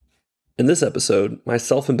In this episode,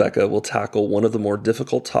 myself and Becca will tackle one of the more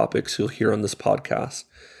difficult topics you'll hear on this podcast.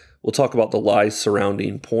 We'll talk about the lies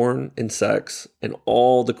surrounding porn and sex and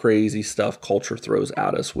all the crazy stuff culture throws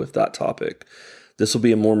at us with that topic. This will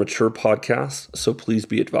be a more mature podcast, so please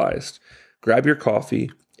be advised. Grab your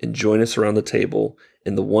coffee and join us around the table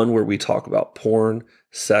in the one where we talk about porn,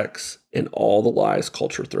 sex, and all the lies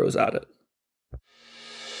culture throws at it.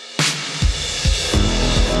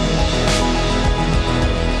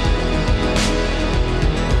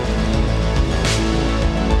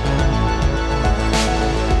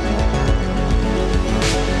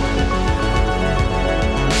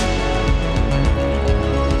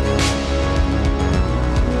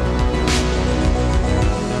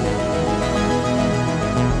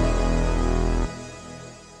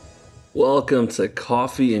 Welcome to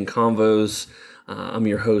Coffee and Convos. I'm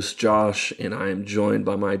your host, Josh, and I am joined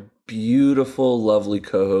by my beautiful, lovely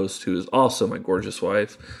co-host, who is also my gorgeous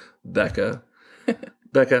wife, Becca.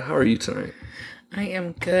 Becca, how are you tonight? I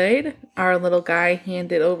am good. Our little guy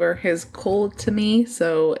handed over his cold to me,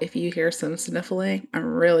 so if you hear some sniffling, I'm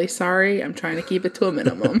really sorry. I'm trying to keep it to a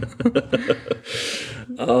minimum.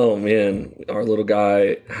 Oh, man. Our little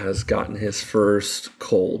guy has gotten his first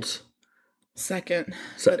cold. Second.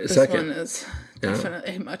 But this one is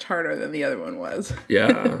definitely much harder than the other one was.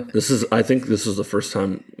 Yeah. I think this was the first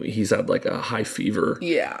time he's had like a high fever.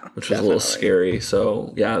 Yeah. Which was a little scary.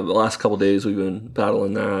 So, yeah, the last couple of days we've been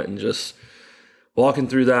battling that and just walking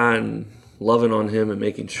through that and loving on him and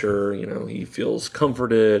making sure, he feels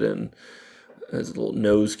comforted and his little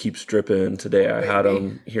nose keeps dripping. Today I had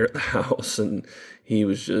him here at the house and he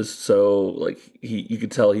was just so you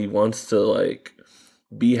could tell he wants to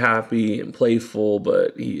be happy and playful,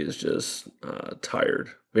 but he is just tired,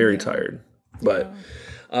 very tired. But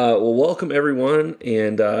well, welcome everyone,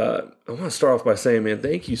 and I want to start off by saying, man,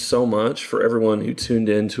 thank you so much for everyone who tuned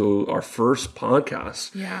in to our first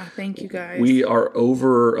podcast. Yeah, thank you guys. We are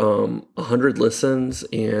over 100 listens,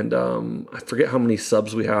 and I forget how many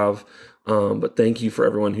subs we have. But thank you for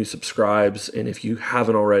everyone who subscribes. And if you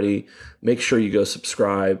haven't already, make sure you go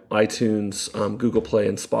subscribe. iTunes, Google Play,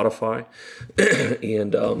 and Spotify.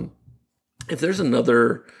 And if there's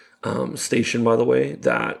another station, by the way,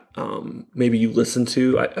 that maybe you listen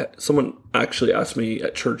to, someone actually asked me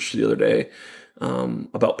at church the other day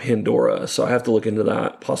about Pandora. So I have to look into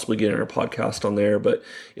that, possibly getting our podcast on there. But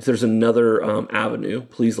if there's another avenue,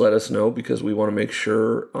 please let us know because we want to make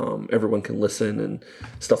sure everyone can listen and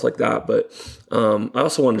stuff like that. But I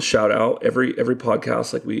also wanted to shout out every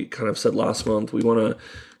podcast, like we kind of said last month, we want to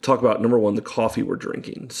talk about, number one, the coffee we're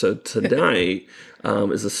drinking. So tonight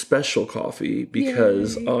is a special coffee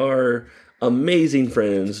because our amazing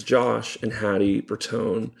friends, Josh and Hattie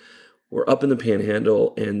Bertone, were up in the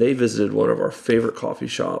Panhandle, and they visited one of our favorite coffee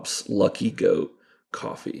shops, Lucky Goat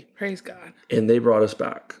Coffee. Praise God. And they brought us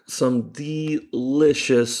back some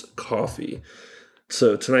delicious coffee.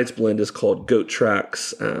 So tonight's blend is called Goat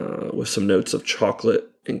Tracks with some notes of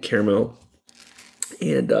chocolate and caramel.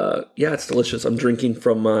 And it's delicious. I'm drinking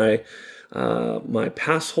from my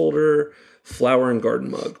pass holder Flower and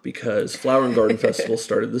Garden mug because Flower and Garden Festival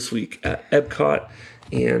started this week at Epcot.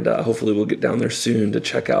 And hopefully we'll get down there soon to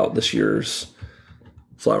check out this year's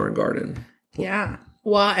Flower and Garden. Yeah.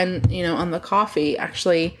 Well, and, on the coffee,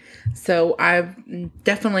 actually, so I'm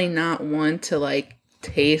definitely not one to,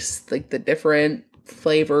 taste, the different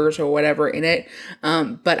flavors or whatever in it.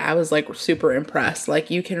 But I was, super impressed.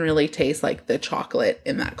 You can really taste, the chocolate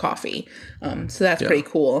in that coffee. So that's pretty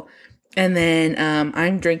cool. And then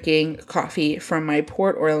I'm drinking coffee from my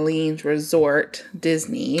Port Orleans resort,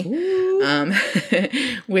 Disney,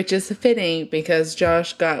 which is fitting because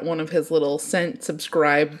Josh got one of his little scent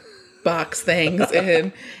subscribe box things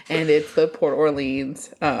in, and it's the Port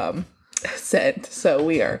Orleans scent. So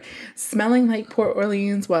we are smelling like Port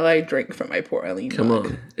Orleans while I drink from my Port Orleans mug.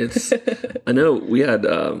 On. It's I know we had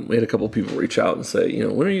a couple people reach out and say,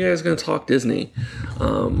 when are you guys going to talk Disney?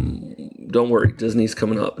 Don't worry, Disney's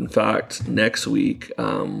coming up. In fact, next week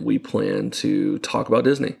we plan to talk about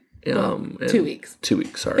Disney. 2 weeks. 2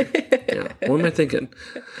 weeks, sorry. Yeah. What am I thinking?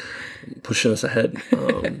 Pushing us ahead.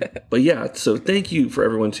 But yeah, so thank you for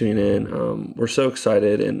everyone tuning in. We're so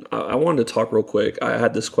excited. And I wanted to talk real quick. I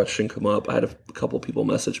had this question come up. I had a couple people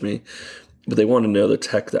message me, but they want to know the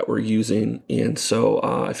tech that we're using. And so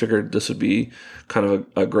I figured this would be kind of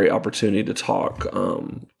a great opportunity to talk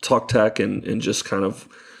tech and just kind of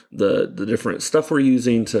the different stuff we're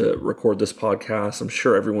using to record this podcast. I'm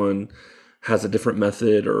sure everyone has a different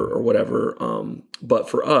method or whatever. But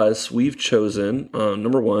for us, we've chosen,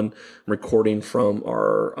 number one, recording from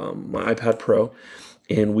our my iPad Pro,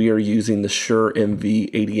 and we are using the Shure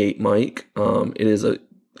MV88 mic. It is a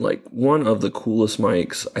like one of the coolest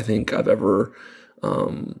mics I think I've ever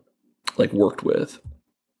like worked with.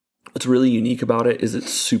 What's really unique about it is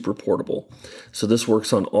it's super portable. So this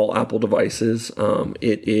works on all Apple devices.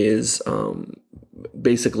 It is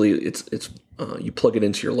basically it's you plug it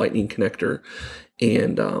into your Lightning connector,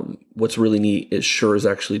 and what's really neat is Shure has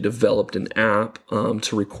actually developed an app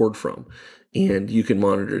to record from, and you can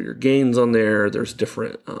monitor your gains on there. There's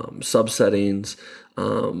different sub settings.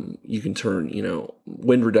 You can turn,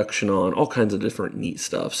 wind reduction on, all kinds of different neat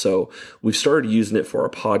stuff. So we've started using it for our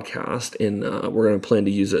podcast, and we're going to plan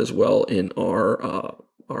to use it as well in our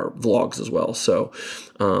vlogs as well. So,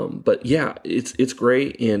 but yeah, it's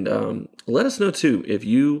great. And let us know too if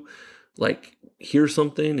you like hear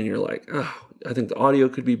something and you're like, oh, I think the audio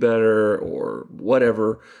could be better or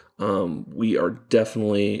whatever. We are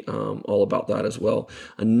definitely all about that as well.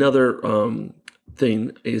 Another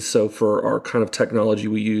thing is, so for our kind of technology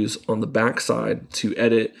we use on the backside to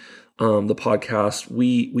edit the podcast,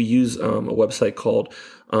 we use a website called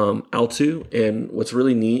Altu, and what's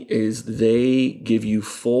really neat is they give you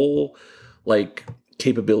full like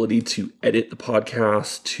capability to edit the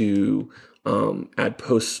podcast, to add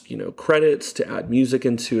post credits, to add music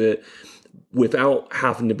into it without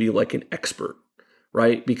having to be like an expert,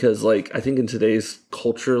 right? Because like I think in today's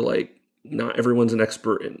culture, like not everyone's an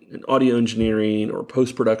expert in audio engineering or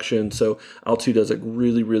post-production. So Altu does a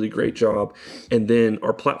really, really great job. And then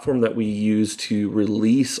our platform that we use to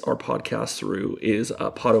release our podcast through is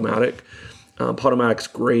Podomatic. Podomatic's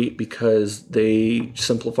great because they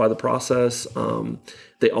simplify the process.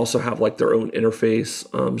 They also have like their own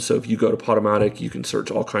interface. So if you go to Podomatic, you can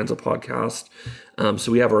search all kinds of podcasts.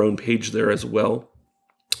 So we have our own page there as well.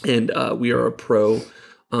 And we are a pro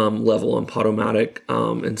level on Podomatic.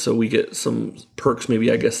 And so we get some perks,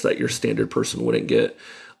 maybe I guess that your standard person wouldn't get.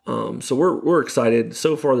 So we're excited.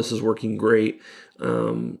 So far, this is working great.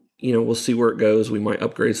 We'll see where it goes. We might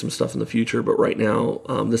upgrade some stuff in the future, but right now,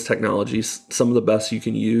 this technology is some of the best you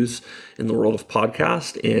can use in the world of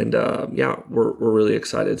podcast. And we're really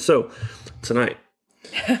excited. So tonight.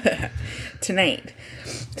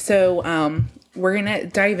 We're going to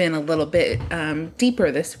dive in a little bit deeper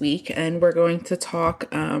this week, and we're going to talk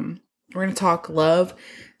love,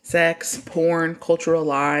 sex, porn, cultural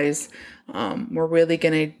lies. We're really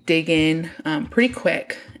going to dig in pretty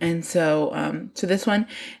quick. And so this one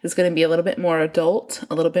is going to be a little bit more adult,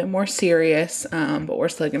 a little bit more serious, but we're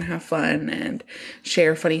still going to have fun and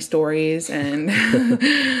share funny stories and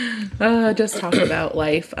just talk about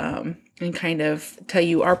life and kind of tell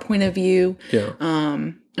you our point of view. Yeah.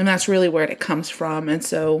 And that's really where it comes from. And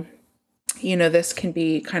so, this can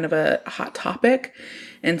be kind of a hot topic.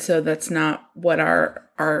 And so that's not what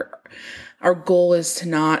our goal is, to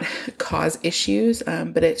not cause issues,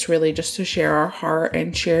 but it's really just to share our heart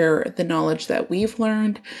and share the knowledge that we've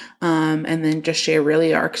learned, and then just share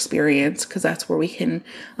really our experience, because that's where we can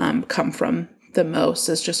come from the most,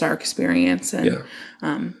 is just our experience and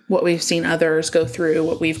what we've seen others go through,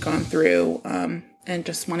 what we've gone through, and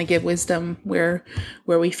just want to give wisdom where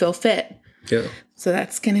we feel fit. Yeah. So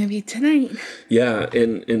that's going to be tonight. Yeah.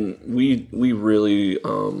 And we really,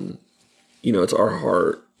 it's our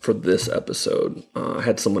heart for this episode. I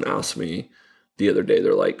had someone ask me the other day,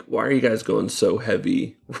 they're like, why are you guys going so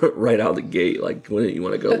heavy right out of the gate? Like, wouldn't you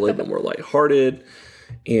want to go a little bit more lighthearted?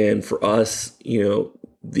 And for us,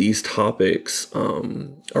 these topics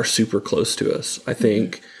are super close to us. I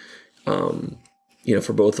think,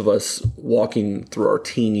 for both of us walking through our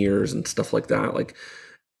teen years and stuff like that, like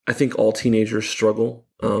I think all teenagers struggle,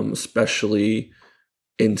 especially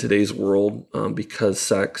in today's world, because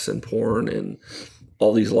sex and porn and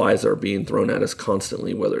all these lies are being thrown at us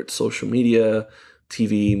constantly, whether it's social media,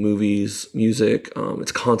 TV, movies, music,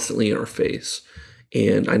 it's constantly in our face.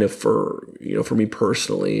 And I know for me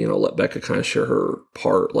personally, and I'll let Becca kind of share her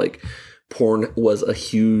part, like porn was a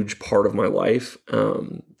huge part of my life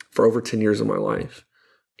for over 10 years of my life.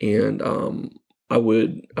 And I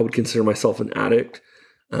would consider myself an addict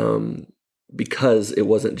because it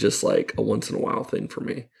wasn't just like a once in a while thing for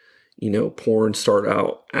me. Porn started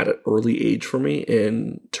out at an early age for me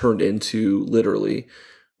and turned into literally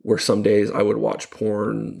where some days I would watch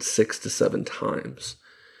porn 6 to 7 times.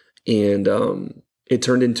 And it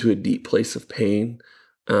turned into a deep place of pain.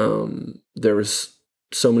 There was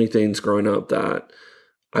so many things growing up that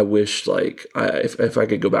I wish, like, if I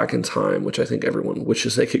could go back in time, which I think everyone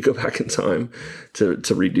wishes they could go back in time to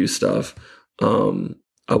redo stuff,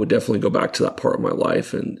 I would definitely go back to that part of my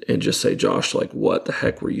life and just say, Josh, like, what the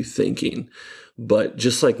heck were you thinking? But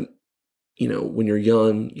just like, when you're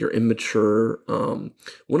young, you're immature.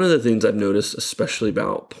 One of the things I've noticed, especially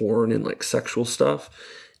about porn and like sexual stuff,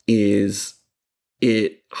 is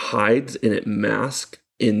it hides and it masks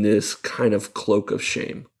in this kind of cloak of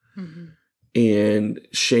shame. Mm-hmm. And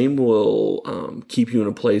shame will keep you in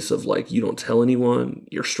a place of like, you don't tell anyone,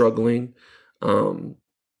 you're struggling. No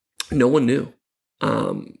one knew.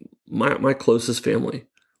 My closest family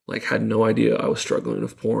like had no idea I was struggling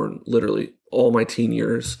with porn, literally all my teen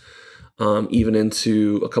years, even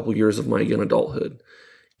into a couple years of my young adulthood.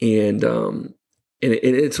 And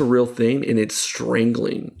it's a real thing, and it's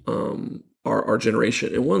strangling our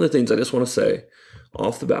generation. And one of the things I just want to say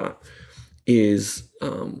off the bat is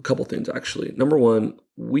a couple things, actually. Number one,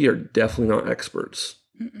 we are definitely not experts,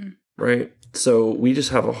 right? So we just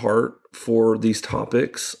have a heart for these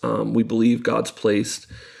topics. We believe God's placed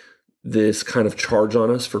this kind of charge on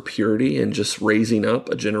us for purity and just raising up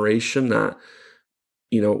a generation that,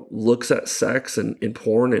 looks at sex and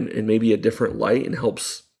porn and maybe a different light and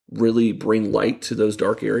helps really bring light to those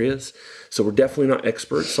dark areas. So we're definitely not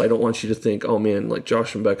experts. So I don't want you to think, oh man, like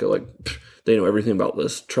Josh and Becca, like they know everything about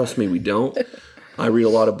this. Trust me, we don't. I read a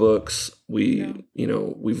lot of books. We've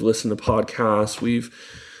listened to podcasts. We've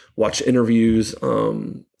watched interviews,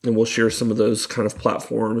 and we'll share some of those kind of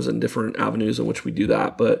platforms and different avenues in which we do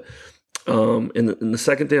that. But and the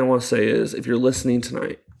second thing I want to say is, if you're listening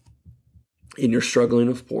tonight and you're struggling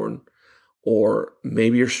with porn, or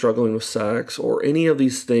maybe you're struggling with sex, or any of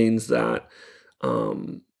these things that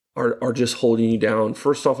are just holding you down,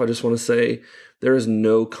 first off, I just want to say there is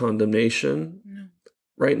no condemnation. No.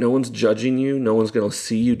 Right? No one's judging you. No one's going to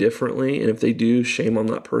see you differently. And if they do, shame on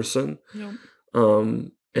that person. No.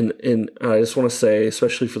 And I just want to say,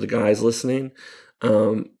 especially for the guys listening,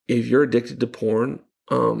 if you're addicted to porn,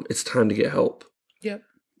 it's time to get help. Yep.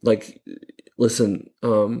 Like, listen,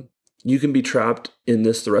 you can be trapped in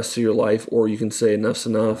this the rest of your life, or you can say enough's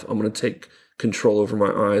enough. I'm going to take control over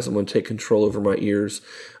my eyes. I'm going to take control over my ears,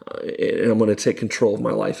 and I'm going to take control of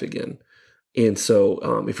my life again. And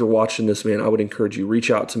so, if you're watching this, man, I would encourage you,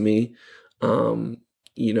 reach out to me. You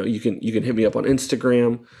can hit me up on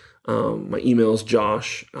Instagram. My email is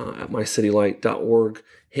josh@mycitylight.org.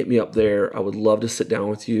 Hit me up there. I would love to sit down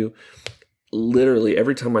with you. Literally,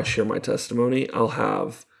 every time I share my testimony, I'll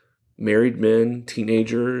have married men,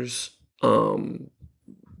 teenagers,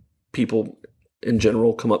 people in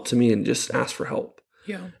general come up to me and just ask for help.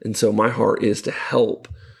 Yeah. And so my heart is to help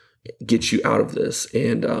get you out of this,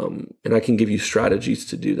 and I can give you strategies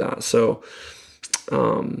to do that. So,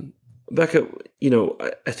 Becca,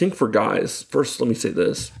 I think for guys, first let me say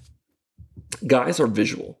this: guys are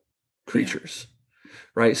visual creatures,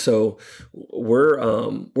 right? So we're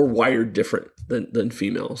wired different than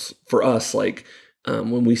females. For us, like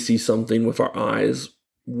when we see something with our eyes,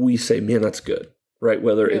 we say, "Man, that's good," right?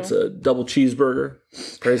 Whether it's a double cheeseburger,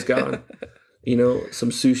 praise God,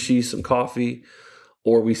 some sushi, some coffee,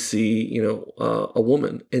 or we see, a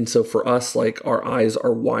woman. And so for us, like, our eyes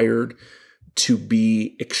are wired to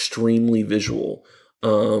be extremely visual.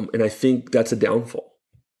 And I think that's a downfall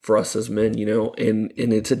for us as men, and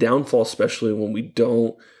it's a downfall, especially when we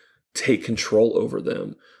don't take control over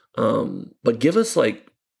them. But give us like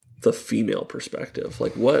the female perspective.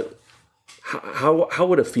 Like how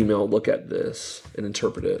would a female look at this and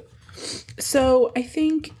interpret it? So I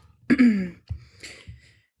think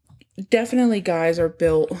definitely guys are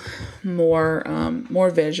built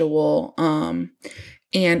more visual.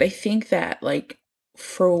 And I think that, like,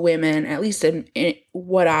 for women, at least in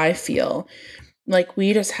what I feel, like,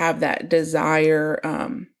 we just have that desire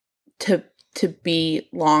to be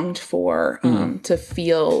longed for, to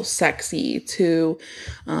feel sexy, to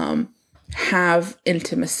have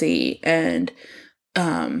intimacy, and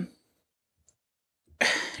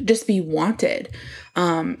just be wanted.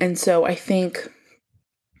 And so I think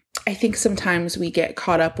sometimes we get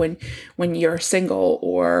caught up when you're single,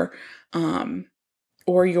 or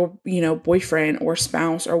your, boyfriend or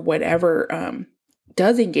spouse or whatever,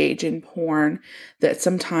 does engage in porn, that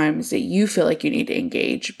sometimes that you feel like you need to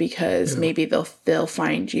engage because maybe they'll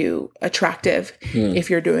find you attractive if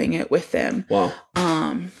you're doing it with them. Wow.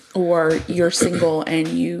 Or you're single and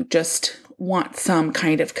you just want some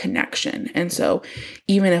kind of connection. And so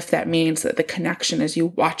even if that means that the connection is you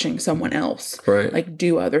watching someone else, right, like,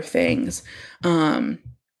 do other things. And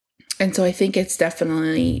so I think it's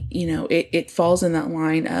definitely, it falls in that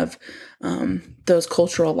line of those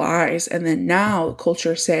cultural lies. And then now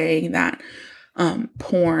culture saying that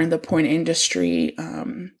porn, the porn industry,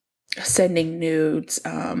 sending nudes,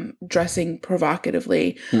 dressing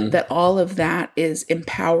provocatively, that all of that is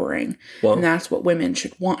empowering. Wow. And that's what women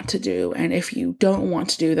should want to do. And if you don't want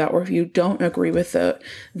to do that, or if you don't agree with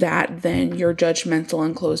that, then you're judgmental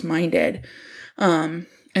and closed-minded. And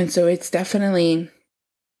so it's definitely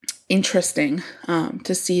interesting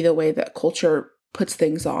to see the way that culture puts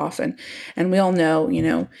things off. And we all know,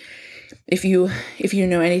 if you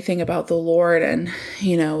know anything about the Lord and,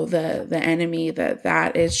 the enemy,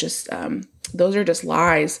 that is just, those are just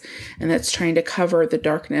lies, and that's trying to cover the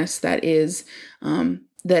darkness that is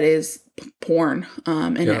porn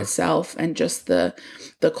in itself, and just the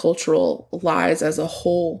cultural lies as a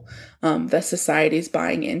whole that society's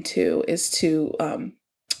buying into is to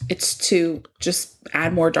it's to just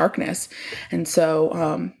add more darkness. And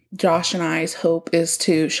so Josh and I's hope is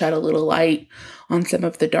to shed a little light on some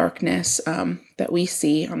of the darkness that we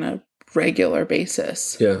see on a regular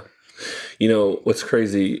basis. Yeah. What's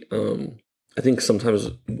crazy, I think sometimes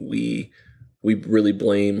we really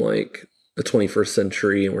blame like the 21st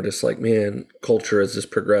century, and we're just like, man, culture has just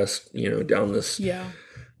progressed, down this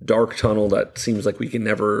dark tunnel that seems like we can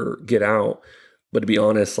never get out. But to be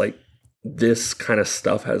honest, like, this kind of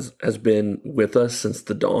stuff has been with us since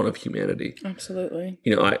the dawn of humanity. Absolutely.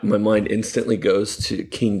 My mind instantly goes to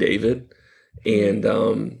King David, and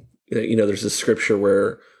there's this scripture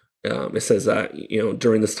where it says that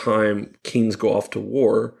during this time kings go off to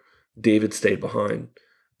war, David stayed behind,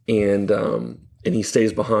 and he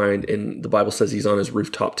stays behind, and the Bible says he's on his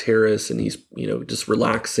rooftop terrace, and he's just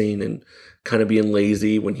relaxing and kind of being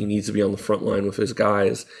lazy when he needs to be on the front line with his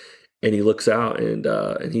guys. And he looks out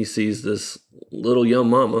and he sees this little young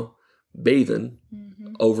mama bathing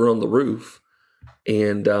over on the roof,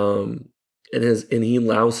 and he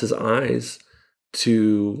allows his eyes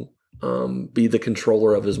to be the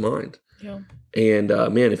controller of his mind. Yeah. And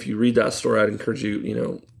man, if you read that story, I'd encourage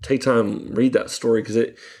you, take time, read that story, because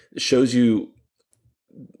it shows you,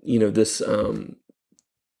 this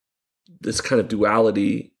this kind of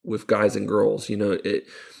duality with guys and girls.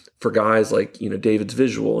 For guys, like, David's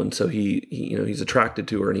visual, and so he's attracted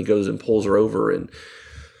to her, and he goes and pulls her over, and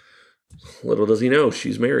little does he know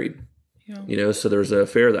she's married. Yeah. So there's an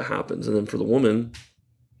affair that happens. And then for the woman,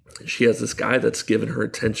 she has this guy that's giving her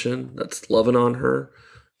attention, that's loving on her,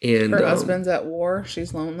 and her husband's at war.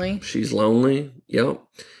 She's lonely. Yep.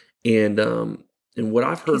 And what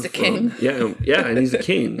I've heard, he's a king. And he's a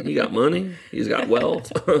king. He got money. He's got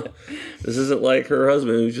wealth. This isn't like her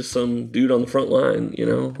husband, who's just some dude on the front line.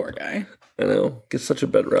 Poor guy. I know, gets such a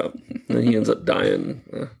bad rep, and then he ends up dying.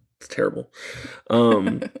 It's terrible.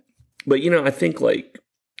 But I think like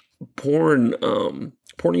porn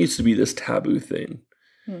used to be this taboo thing.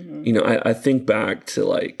 Mm-hmm. I think back to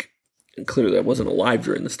like, clearly I wasn't alive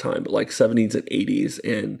during this time, but like 70s and 80s,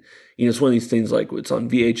 and it's one of these things like it's on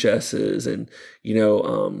VHSs, and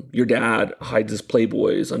your dad hides his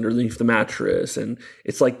Playboys underneath the mattress, and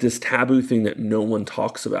it's like this taboo thing that no one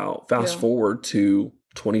talks about. Fast forward to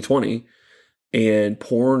 2020, and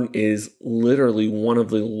porn is literally one of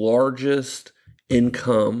the largest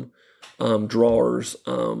income drawers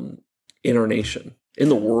in our nation, in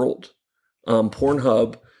the world.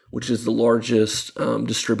 Pornhub, which is the largest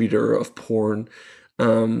distributor of porn,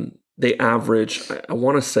 they average, I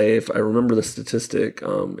want to say, if I remember the statistic,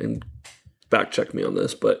 and fact check me on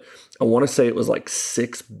this, but I want to say it was like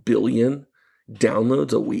 6 billion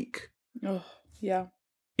downloads a week. Oh, yeah.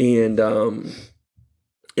 And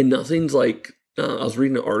nothing's like, I was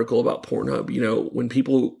reading an article about Pornhub. When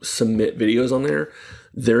people submit videos on there,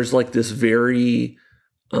 there's like this very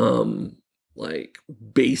like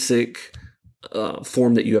basic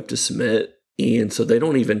form that you have to submit, and so they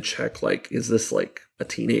don't even check like, is this like a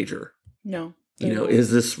teenager? No.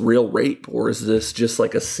 Is this real rape, or is this just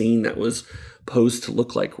like a scene that was posed to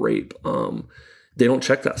look like rape? They don't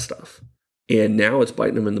check that stuff, and now it's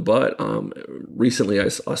biting them in the butt. Recently I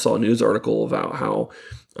saw a news article about how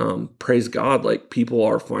praise God, like, people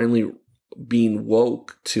are finally being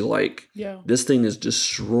woke to like, this thing is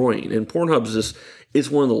destroying. And Pornhub's just, it's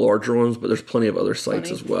one of the larger ones, but there's plenty of other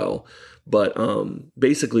sites as well. But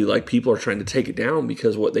basically, like, people are trying to take it down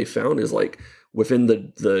because what they found is like within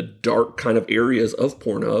the dark kind of areas of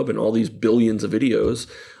Pornhub and all these billions of videos,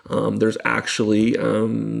 there's actually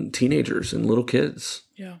teenagers and little kids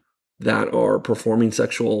that are performing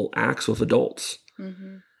sexual acts with adults.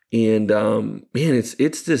 Mm-hmm. And man,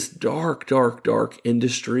 it's this dark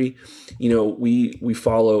industry. We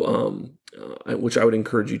follow which I would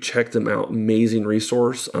encourage you, check them out. Amazing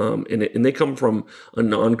resource. And they come from a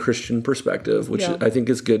non-Christian perspective, which I think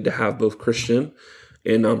is good to have both Christian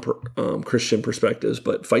and non-Christian perspectives.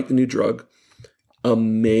 But Fight the New Drug,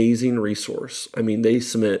 amazing resource. I mean, they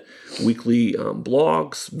submit weekly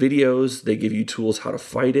blogs, videos. They give you tools how to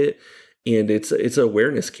fight it. And it's an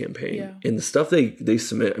awareness campaign. Yeah. And the stuff they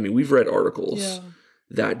submit, I mean, we've read articles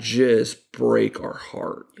that just break our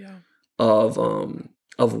heart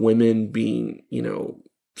of women being,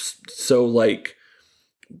 so like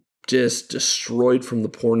just destroyed from the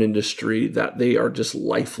porn industry that they are just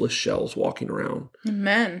lifeless shells walking around.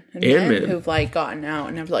 Men who've like gotten out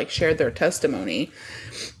and have like shared their testimony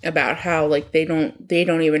about how like they don't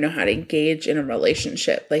even know how to engage in a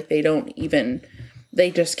relationship. Like they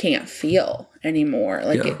just can't feel anymore.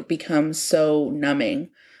 Like it becomes so numbing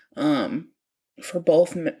for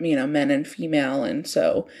both, men and female. And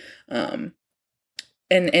so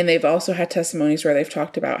and they've also had testimonies where they've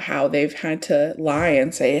talked about how they've had to lie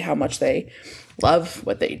and say how much they love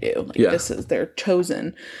what they do. Like this is their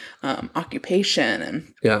chosen occupation,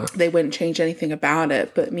 and they wouldn't change anything about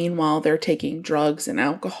it. But meanwhile, they're taking drugs and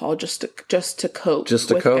alcohol just to cope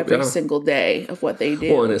with every single day of what they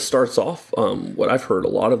do. Well, and it starts off, what I've heard a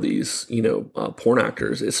lot of these, porn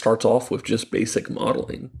actors, it starts off with just basic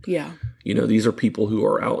modeling. Yeah. These are people who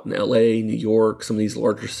are out in LA, New York, some of these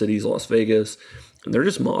larger cities, Las Vegas, and they're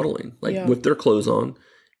just modeling, with their clothes on.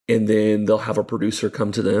 And then they'll have a producer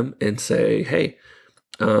come to them and say, hey,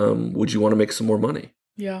 would you want to make some more money?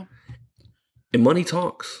 Yeah. And money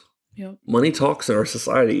talks. Yep. Money talks in our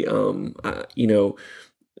society. I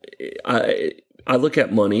look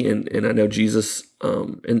at money, and I know Jesus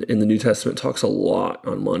in the New Testament talks a lot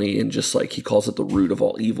on money, and just like he calls it the root of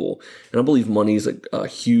all evil. And I believe money is a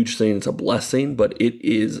huge thing. It's a blessing, but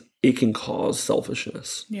it can cause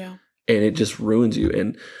selfishness. Yeah. And it just ruins you.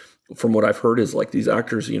 And from what I've heard is like these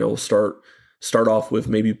actors, start off with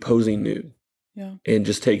maybe posing nude, and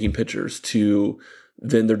just taking pictures, to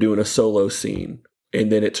then they're doing a solo scene,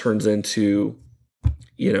 and then it turns into,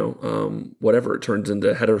 whatever, it turns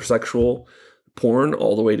into heterosexual porn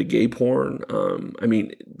all the way to gay porn. I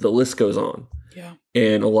mean, the list goes on. Yeah.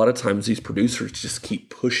 And a lot of times these producers just keep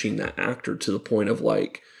pushing that actor to the point of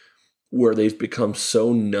like where they've become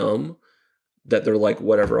so numb that they're like,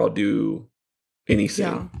 whatever, I'll do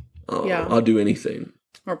anything. I'll do anything.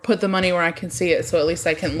 Or put the money where I can see it, so at least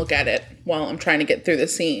I can look at it while I'm trying to get through the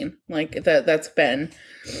scene. Like that's been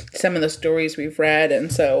some of the stories we've read.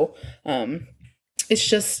 And so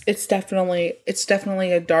it's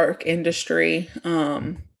definitely a dark industry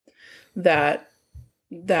that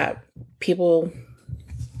people,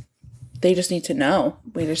 they just need to know.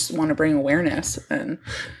 We just want to bring awareness. And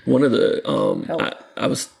one of the I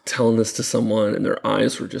was telling this to someone, and their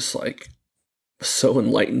eyes were just like so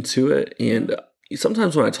enlightened to it. And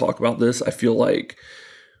sometimes when I talk about this, I feel like,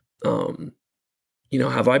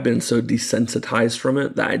 have I been so desensitized from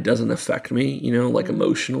it that it doesn't affect me, like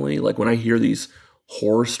emotionally? Like when I hear these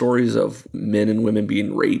horror stories of men and women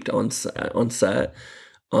being raped on set,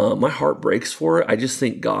 my heart breaks for it. I just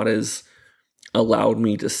think God has allowed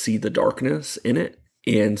me to see the darkness in it.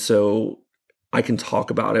 And so I can talk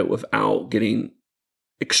about it without getting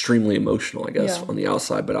extremely emotional, I guess, on the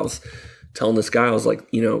outside. But I was telling this guy, I was like,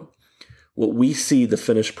 what we see, the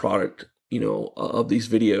finished product, of these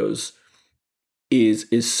videos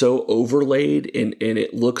is so overlaid, and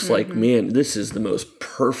it looks like, man, this is the most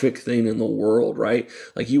perfect thing in the world, right?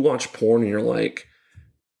 Like you watch porn and you're like,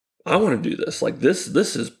 I want to do this. Like this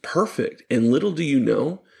is perfect. And little do you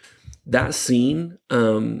know, that scene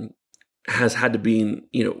has had to be,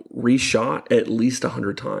 reshot at least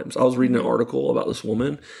 100 times. I was reading an article about this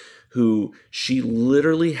woman who she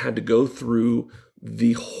literally had to go through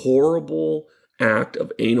the horrible act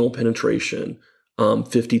of anal penetration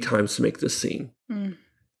 50 times to make this scene. And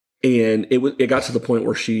it got to the point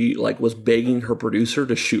where she like was begging her producer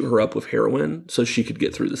to shoot her up with heroin so she could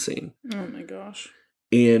get through the scene. Oh my gosh.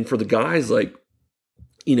 And for the guys, like,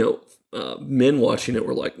 men watching it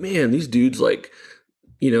were like, man, these dudes, like,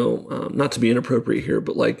 not to be inappropriate here,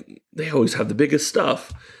 but like they always have the biggest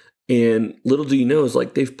stuff. And little do you know, is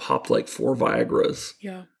like they've popped like 4 Viagras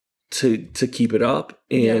to keep it up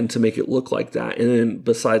and to make it look like that. And then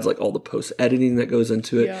besides like all the post editing that goes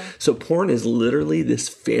into it. So porn is literally this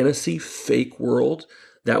fantasy fake world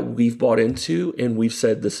that we've bought into, and we've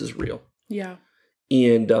said this is real. Yeah.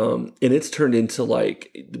 And it's turned into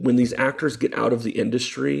like when these actors get out of the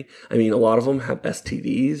industry, I mean, a lot of them have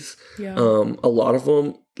STDs. Yeah. A lot of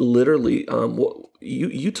them literally,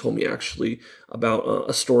 you told me actually about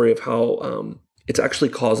a story of how it's actually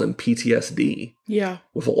causing PTSD. Yeah.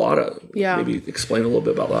 With a lot of, maybe explain a little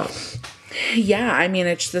bit about that. Yeah. I mean,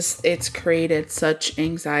 it's created such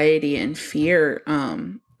anxiety and fear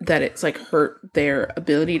that it's like hurt their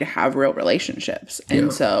ability to have real relationships.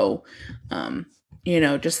 And so,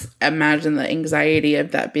 just imagine the anxiety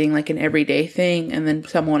of that being like an everyday thing, and then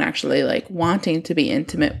someone actually like wanting to be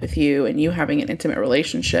intimate with you and you having an intimate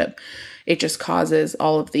relationship. It just causes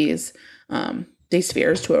all of these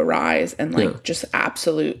fears to arise, and like just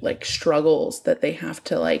absolute like struggles that they have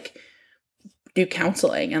to like do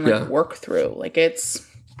counseling and like work through. Like it's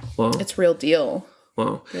real deal.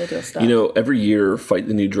 Wow. Real deal stuff. Every year, Fight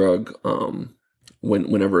the New Drug,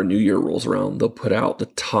 whenever a new year rolls around, they'll put out the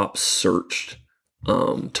top searched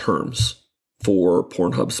terms for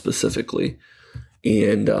Pornhub specifically.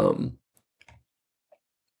 And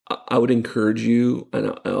I would encourage you,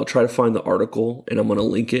 and I'll try to find the article, and I'm going to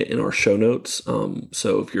link it in our show notes.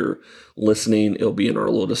 So if you're listening, it'll be in our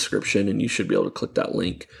little description, and you should be able to click that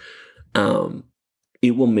link.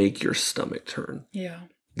 It will make your stomach turn. Yeah.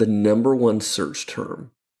 The number one search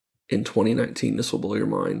term in 2019, this will blow your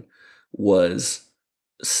mind, was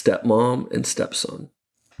stepmom and stepson.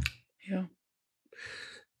 Yeah.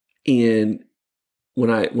 And when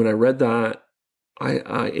I read that,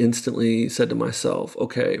 I instantly said to myself,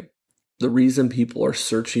 okay, the reason people are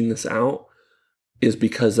searching this out is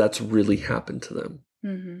because that's really happened to them.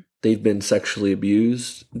 Mm-hmm. They've been sexually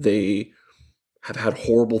abused. They have had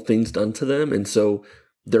horrible things done to them. And so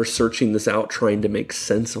they're searching this out, trying to make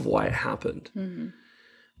sense of why it happened. Mm-hmm.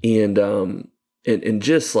 And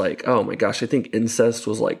just like, oh my gosh, I think incest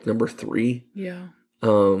was like number 3. Yeah.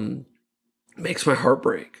 Makes my heart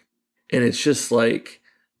break. And it's just like,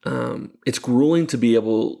 it's grueling to be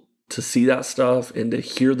able to see that stuff and to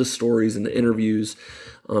hear the stories and the interviews.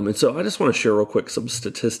 And so I just want to share real quick some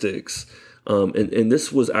statistics. And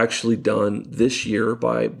this was actually done this year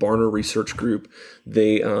by Barna Research Group.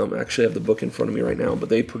 They actually have the book in front of me right now, but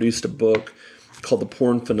they produced a book called The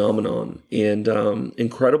Porn Phenomenon. And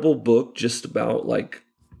incredible book just about like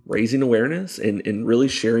raising awareness and really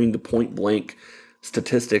sharing the point blank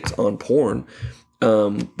statistics on porn.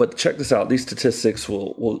 But check this out. These statistics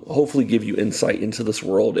will hopefully give you insight into this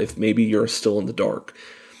world if maybe you're still in the dark.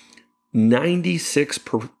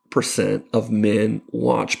 96% of men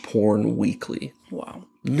watch porn weekly. Wow.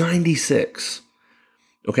 96.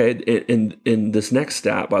 Okay. And this next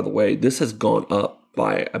stat, by the way, this has gone up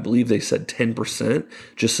by, I believe they said 10%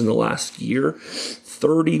 just in the last year.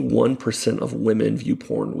 31% of women view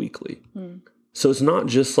porn weekly. So it's not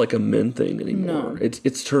just like a men thing anymore. No.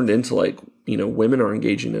 It's turned into like, women are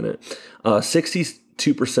engaging in it.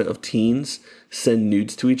 62% of teens send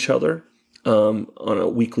nudes to each other on a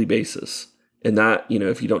weekly basis. And that,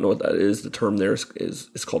 if you don't know what that is, the term there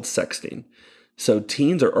is called sexting. So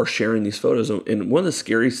teens are sharing these photos. And one of the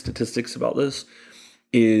scary statistics about this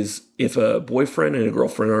is if a boyfriend and a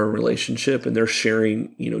girlfriend are in a relationship and they're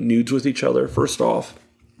sharing, nudes with each other, first off,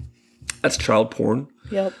 that's child porn.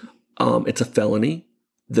 Yep. It's a felony.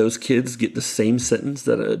 Those kids get the same sentence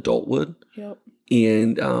that an adult would. Yep.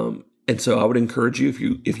 And so I would encourage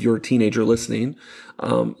you, if you're a teenager listening,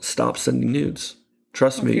 stop sending nudes.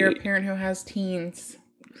 Trust me. If you're a parent who has teens,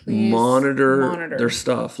 please monitor their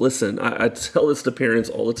stuff. Listen, I tell this to parents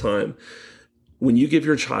all the time. When you give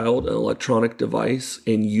your child an electronic device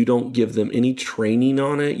and you don't give them any training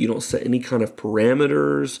on it, you don't set any kind of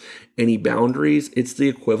parameters, any boundaries, it's the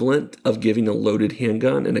equivalent of giving a loaded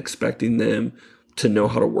handgun and expecting them to know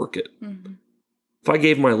how to work it. Mm-hmm. If I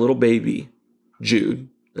gave my little baby, Jude,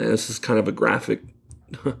 and this is kind of a graphic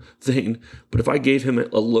thing, but if I gave him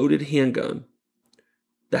a loaded handgun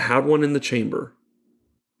that had one in the chamber,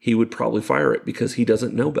 he would probably fire it because he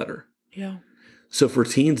doesn't know better. Yeah. So for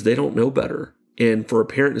teens, they don't know better. And for a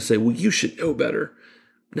parent to say, well, you should know better.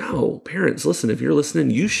 No, parents, listen, if you're listening,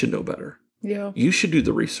 you should know better. Yeah. You should do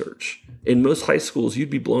the research. In most high schools, you'd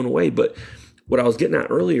be blown away. But what I was getting at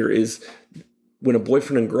earlier is when a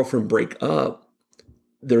boyfriend and girlfriend break up,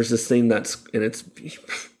 there's this thing and it's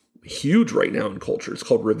huge right now in culture. It's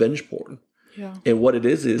called revenge porn. Yeah. And what it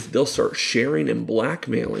is they'll start sharing and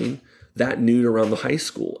blackmailing that nude around the high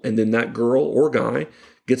school. And then that girl or guy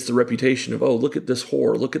gets the reputation of, oh, look at this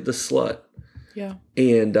whore, look at this slut. Yeah.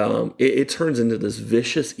 And it turns into this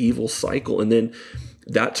vicious, evil cycle. And then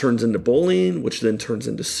that turns into bullying, which then turns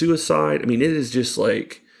into suicide. I mean, it is just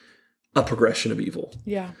like a progression of evil.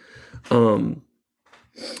 Yeah. 50%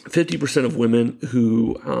 of women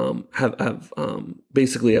who have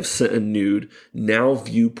basically have sent a nude now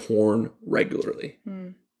view porn regularly.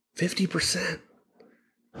 50%.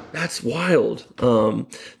 That's wild.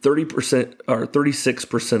 30% or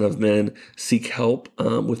 36% of men seek help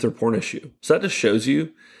with their porn issue. So that just shows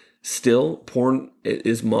you still porn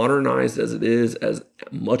is modernized as it is, as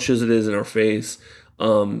much as it is in our face.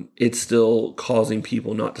 It's still causing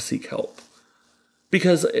people not to seek help.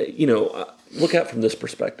 Because, look at it from this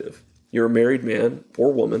perspective. You're a married man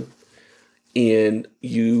or woman and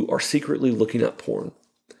you are secretly looking at porn.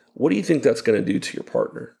 What do you think that's going to do to your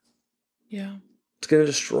partner? Yeah. It's going to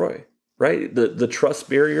destroy, right? The trust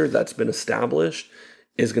barrier that's been established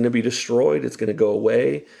is going to be destroyed. It's going to go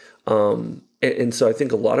away. And so I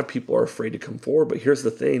think a lot of people are afraid to come forward. But here's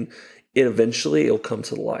the thing. It'll come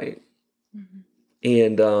to light. Mm-hmm.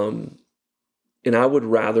 And And I would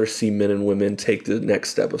rather see men and women take the next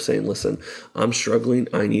step of saying, listen, I'm struggling.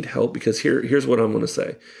 I need help, because here's what I'm going to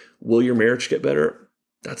say. Will your marriage get better?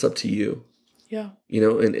 That's up to you. Yeah.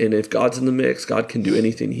 And if God's in the mix, God can do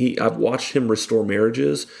anything. I've watched him restore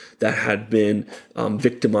marriages that had been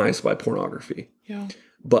victimized by pornography. Yeah.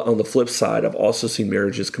 But on the flip side, I've also seen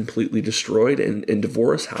marriages completely destroyed and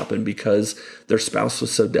divorce happen because their spouse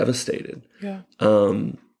was so devastated. Yeah.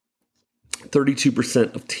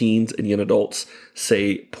 32% of teens and young adults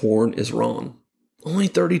say porn is wrong. Only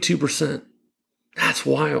 32%. That's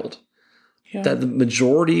wild. Yeah. That the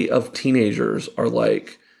majority of teenagers are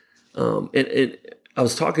like, and I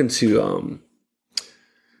was talking to,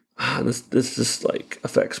 this just like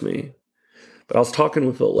affects me, but I was talking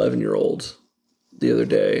with an 11-year-old the other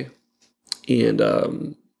day, and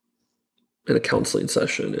in a counseling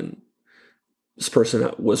session, and this person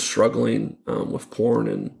was struggling with porn,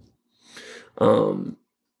 and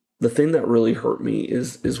the thing that really hurt me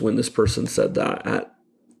is when this person said that at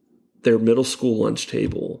their middle school lunch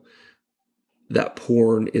table, that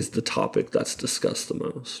porn is the topic that's discussed the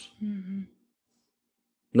most. Mm-hmm.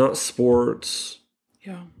 Not sports,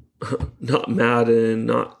 Yeah. not Madden,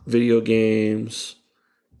 not video games.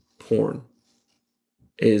 Porn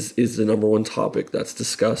is the number one topic that's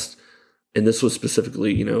discussed. And this was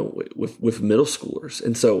specifically, with middle schoolers.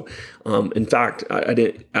 And so, in fact, I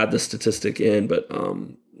didn't add the statistic in, but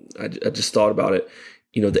I just thought about it.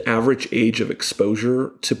 The average age of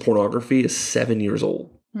exposure to pornography is 7 years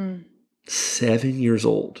old. 7 years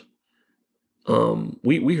old.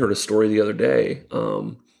 We heard a story the other day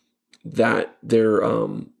that their I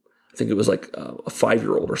think it was like a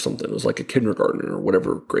 5-year-old or something. It was like a kindergartner or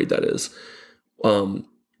whatever grade that is.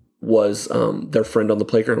 Was their friend on the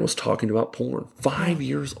playground was talking about porn. 5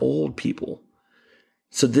 years old, people.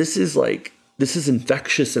 So this is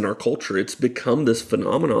infectious in our culture. It's become this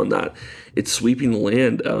phenomenon that it's sweeping the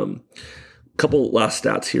land. Couple last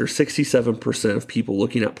stats here. 67% of people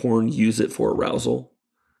looking at porn use it for arousal,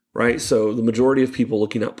 right? So the majority of people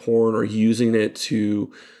looking at porn are using it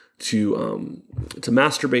to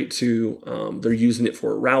masturbate to. They're using it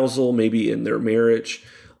for arousal, maybe in their marriage.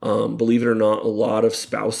 Believe it or not, a lot of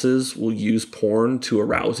spouses will use porn to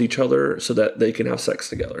arouse each other so that they can have sex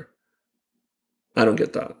together. I don't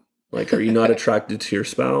get that. Like, are you not attracted to your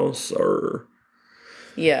spouse, or?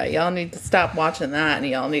 Yeah, y'all need to stop watching that, and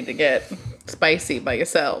y'all need to get spicy by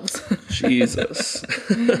yourselves. Jesus.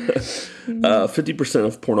 50%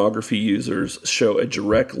 of pornography users show a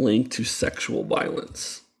direct link to sexual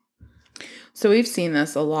violence. So we've seen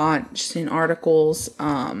this a lot just in articles,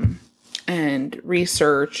 and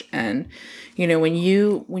research, and when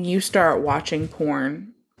you start watching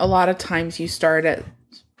porn, a lot of times you start at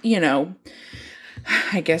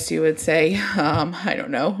I guess you would say I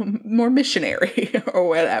don't know, more missionary or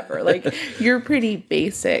whatever, like you're pretty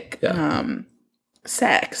basic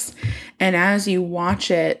sex, and as you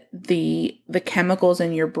watch it, the chemicals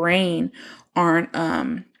in your brain aren't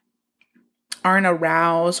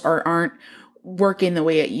aroused or aren't working the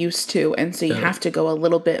way it used to, and so you have to go a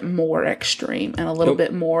little bit more extreme and a little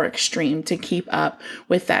bit more extreme to keep up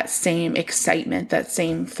with that same excitement, that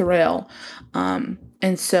same thrill.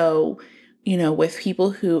 And so with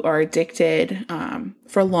people who are addicted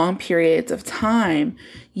for long periods of time,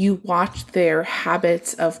 you watch their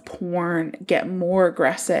habits of porn get more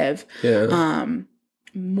aggressive,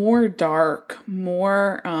 more dark,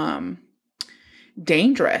 more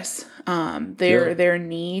dangerous. Their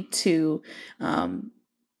need to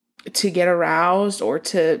get aroused or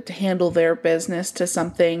to handle their business to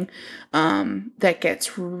something that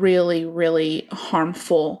gets really, really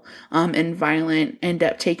harmful and violent end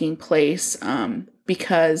up taking place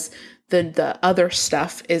because the other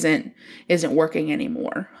stuff isn't working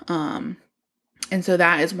anymore. And so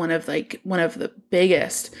that is one of the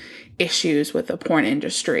biggest issues with the porn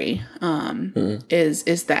industry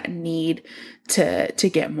is that need to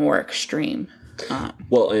get more extreme.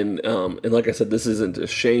 Well, and like I said, this isn't to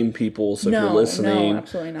shame people. So if you're listening, no,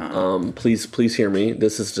 absolutely not. Please hear me.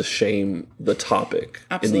 This is to shame the topic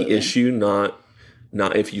and the issue, not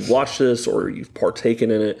if you've watched this or you've partaken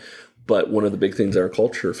in it. But one of the big things in our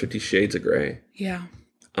culture, 50 Shades of Grey. Yeah.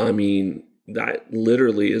 I mean, that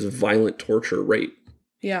literally is violent torture, rape.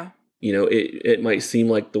 Yeah. It might seem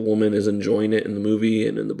like the woman is enjoying it in the movie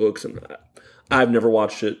and in the books, and I've never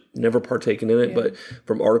watched it, never partaken in it, but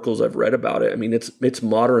from articles I've read about it, I mean, it's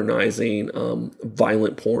modernizing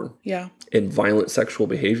violent porn, and violent sexual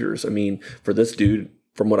behaviors. I mean, for this dude,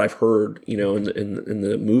 from what I've heard, in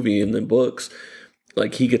the movie and the books,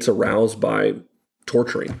 like he gets aroused by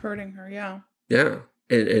hurting her, yeah,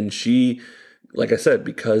 and she, like I said,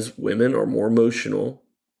 because women are more emotional,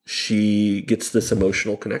 she gets this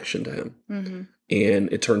emotional connection to him. Mm-hmm.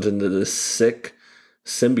 And it turns into this sick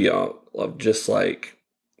symbiote of just like,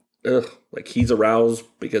 ugh, like he's aroused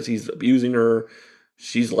because he's abusing her.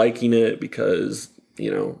 She's liking it because,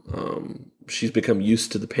 she's become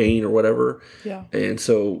used to the pain or whatever. Yeah. And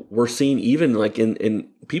so we're seeing even like in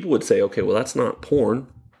people would say, okay, well, that's not porn.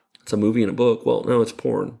 It's a movie and a book. Well, no, it's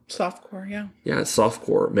porn. Softcore, yeah. Yeah, it's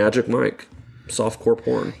softcore. Magic Mike, softcore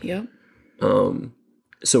porn. Yep.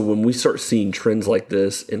 So when we start seeing trends like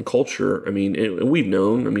this in culture, I mean, and we've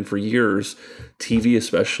known, I mean, for years, TV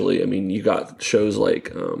especially, I mean, you got shows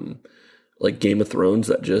like Game of Thrones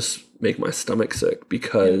that just make my stomach sick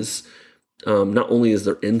because not only is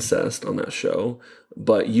there incest on that show,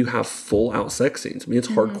 but you have full out sex scenes. I mean, it's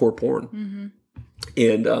hardcore porn. Mm-hmm.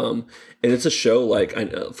 And it's a show like,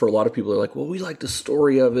 for a lot of people, they're like, well, we like the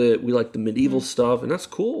story of it. We like the medieval stuff, and that's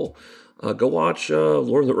cool. Go watch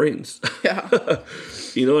Lord of the Rings. Yeah.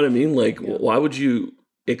 You know what I mean? Like, why would you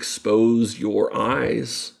expose your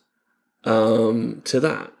eyes to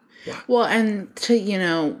that? Well, and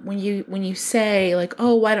to, when you say like,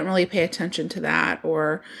 oh, I don't really pay attention to that,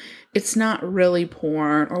 or it's not really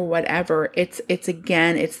porn or whatever, it's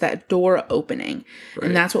that door opening. Right.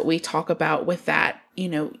 And that's what we talk about with that,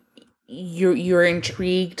 you're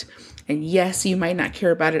intrigued. And yes, you might not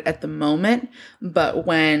care about it at the moment, but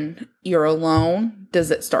when you're alone,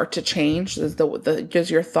 does it start to change?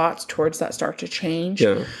 Does your thoughts towards that start to change?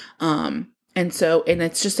 Yeah. And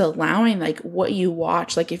it's just allowing like what you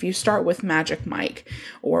watch. Like if you start with Magic Mike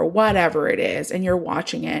or whatever it is, and you're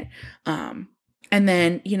watching it, and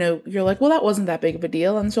then, you're like, well, that wasn't that big of a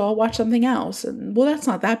deal. And so I'll watch something else. And well, that's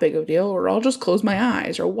not that big of a deal, or I'll just close my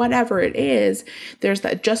eyes, or whatever it is. There's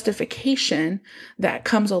that justification that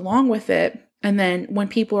comes along with it. And then when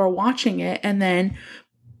people are watching it, and then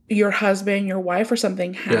your husband, your wife or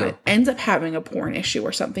something ends up having a porn issue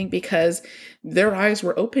or something because their eyes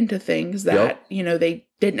were open to things that, they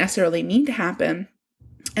didn't necessarily need to happen.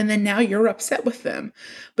 And then now you're upset with them.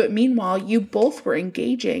 But meanwhile, you both were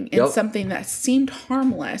engaging in something that seemed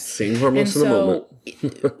harmless. Seemed harmless in the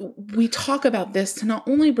moment. We talk about this to not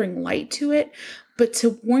only bring light to it, but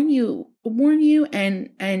to warn you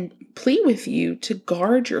and plead with you to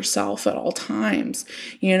guard yourself at all times.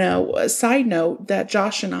 A side note that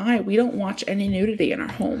Josh and I, we don't watch any nudity in our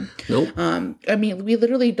home. Nope. I mean, we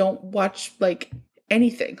literally don't watch like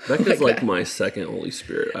anything. Becca's like my second Holy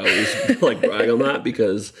Spirit. I always like brag on that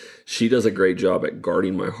because she does a great job at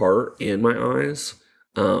guarding my heart and my eyes.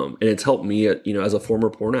 And it's helped me as a former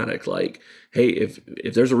porn addict, like, hey,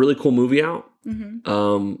 if there's a really cool movie out,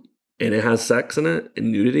 and it has sex in it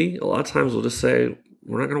and nudity, a lot of times we'll just say,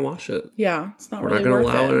 we're not going to watch it. Yeah. It's not we're really not going to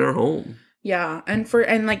allow it in our home. Yeah. And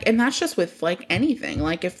that's just with like anything.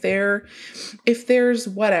 Like if there's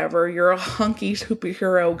whatever, you're a hunky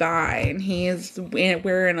superhero guy and he's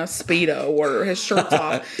wearing a Speedo or his shirt's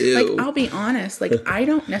off. Like, I'll be honest, like I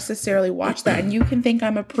don't necessarily watch that, and you can think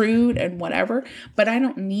I'm a prude and whatever, but I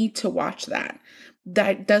don't need to watch that.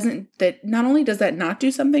 That not only does that not do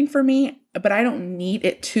something for me, but I don't need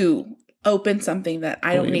it to open something that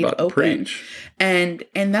I don't need to open. And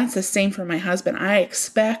that's the same for my husband. I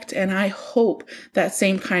expect and I hope that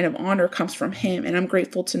same kind of honor comes from him. And I'm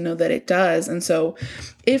grateful to know that it does. And so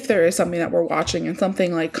if there is something that we're watching and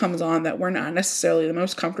something like comes on that we're not necessarily the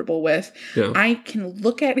most comfortable with, I can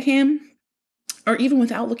look at him, or even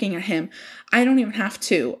without looking at him, I don't even have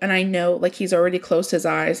to. And I know like he's already closed his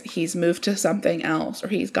eyes, he's moved to something else, or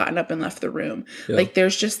he's gotten up and left the room. Yeah. Like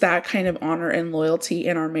there's just that kind of honor and loyalty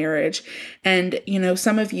in our marriage. And,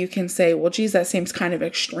 some of you can say, well, geez, that seems kind of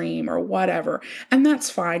extreme or whatever. And that's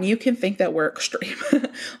fine. You can think that we're extreme,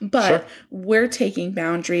 but we're taking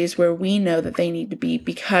boundaries where we know that they need to be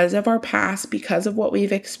because of our past, because of what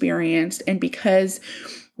we've experienced, and because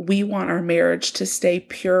we want our marriage to stay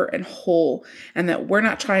pure and whole, and that we're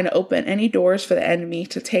not trying to open any doors for the enemy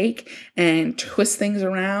to take and twist things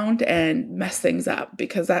around and mess things up,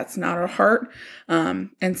 because that's not our heart.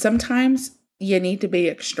 And sometimes you need to be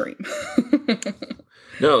extreme.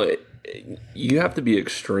 No, you have to be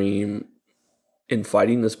extreme in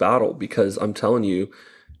fighting this battle, because I'm telling you,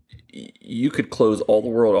 you could close all the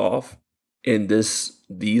world off in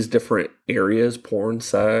these different areas, porn,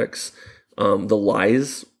 sex, the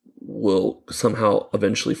lies will somehow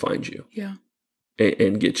eventually find you,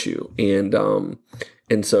 and get you, and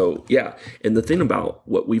so And the thing about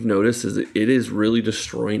what we've noticed is that it is really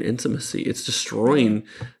destroying intimacy. It's destroying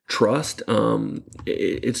trust.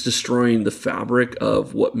 It's destroying the fabric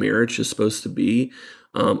of what marriage is supposed to be.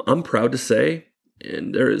 I'm proud to say,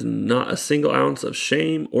 and there is not a single ounce of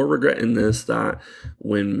shame or regret in this, that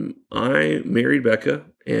when I married Becca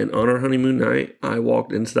And on our honeymoon night, I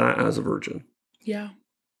walked into that as a virgin. Yeah.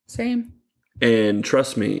 Same. And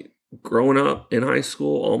trust me, growing up in high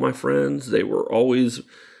school, all my friends, they were always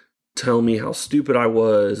telling me how stupid I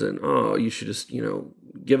was and, oh, you should just,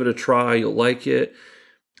 give it a try. You'll like it.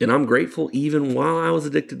 And I'm grateful, even while I was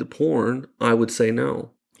addicted to porn, I would say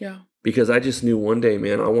no. Yeah. Because I just knew one day,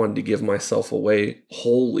 man, I wanted to give myself away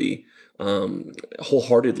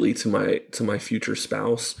wholeheartedly to my future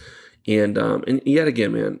spouse. And yet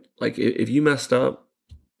again, man, like if you messed up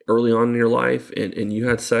early on in your life and you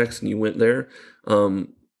had sex and you went there, I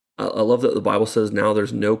love that the Bible says now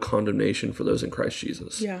there's no condemnation for those in Christ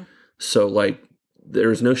Jesus. Yeah. So like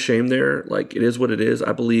there's no shame there. Like it is what it is.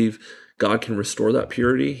 I believe God can restore that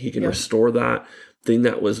purity. He can restore that thing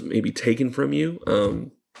that was maybe taken from you.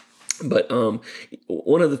 But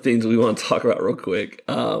one of the things we want to talk about real quick,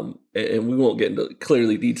 and we won't get into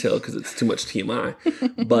clearly detail because it's too much TMI,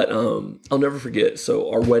 but I'll never forget.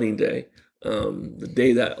 So our wedding day, the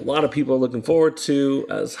day that a lot of people are looking forward to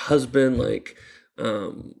as husband, like,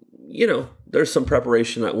 there's some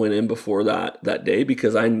preparation that went in before that day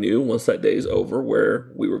because I knew once that day is over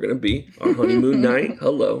where we were going to be, our honeymoon night.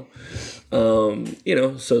 Hello.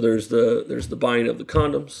 So there's the buying of the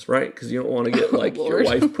condoms, right? Because you don't want to get like your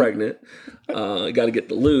wife pregnant. You got to get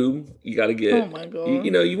the lube. You got to get, oh my God.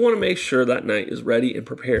 You want to make sure that night is ready and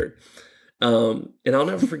prepared. And I'll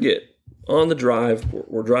never forget on the drive,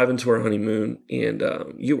 we're driving to our honeymoon and,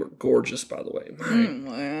 you were gorgeous, by the way.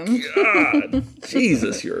 My God,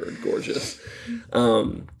 Jesus, you're gorgeous.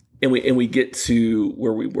 And we get to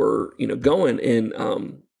where we were, going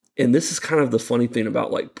and this is kind of the funny thing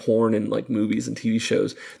about like porn and like movies and TV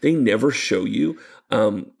shows. They never show you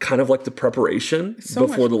kind of like the preparation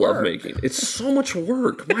before the lovemaking. It's so much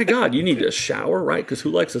work. My God, you need a shower, right? Because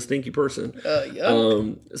who likes a stinky person?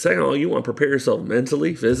 Second of all, you want to prepare yourself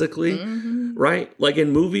mentally, physically, right? Like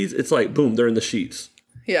in movies, it's like, boom, they're in the sheets.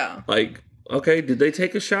 Yeah. Like, okay, did they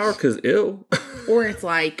take a shower? Because ew. Or it's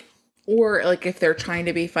like, if they're trying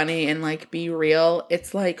to be funny and like be real,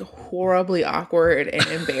 it's like horribly awkward and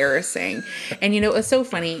embarrassing. And it's so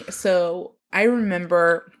funny. So I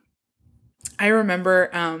remember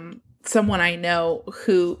someone I know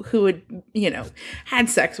who had, had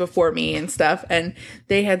sex before me and stuff. And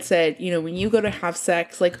they had said, when you go to have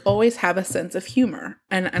sex, like always have a sense of humor.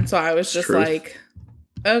 And so I was just like,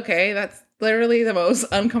 okay, that's literally the most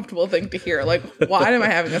uncomfortable thing to hear. Like, why am I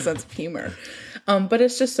having a sense of humor? But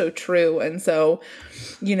it's just so true. And so,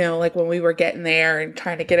 like when we were getting there and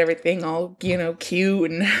trying to get everything all,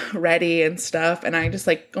 cute and ready and stuff. And I just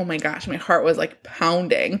like, oh my gosh, my heart was like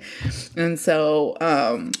pounding. And so,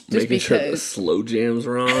 just making sure the slow jams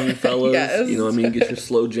are on, fellas. Yes. You know what I mean? Get your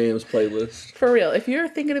slow jams playlist. For real. If you're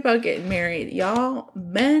thinking about getting married, y'all,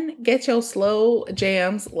 men, get your slow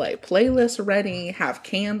jams, like playlist ready, have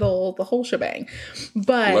candles, the whole shebang.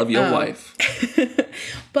 But love your wife.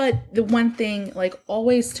 But the one thing, like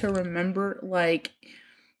always to remember, like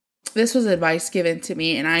this was advice given to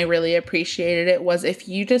me and I really appreciated it, was if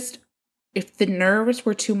the nerves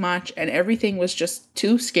were too much and everything was just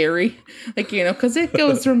too scary, like, because it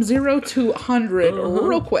goes from 0 to 100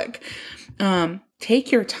 real quick.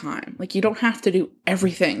 Take your time. Like you don't have to do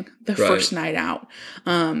everything the first night out.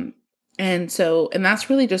 And that's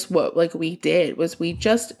really just what like we did, was we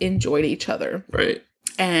just enjoyed each other. Right.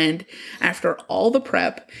 And after all the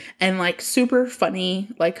prep and like super funny,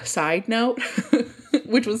 like side note,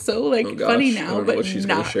 which was so like funny now, but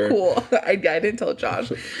not cool. I didn't tell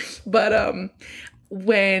Josh, but,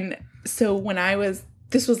 when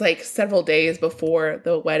this was like several days before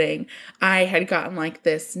the wedding, I had gotten like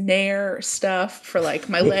this Nair stuff for like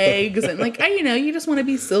my legs and like, you just want to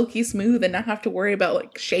be silky smooth and not have to worry about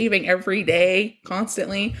like shaving every day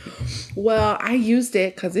constantly. Well, I used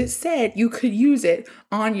it because it said you could use it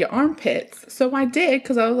on your armpits. So I did,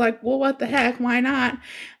 because I was like, well, what the heck? Why not?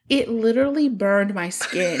 It literally burned my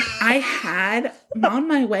skin. I had, on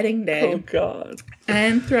my wedding day, oh God,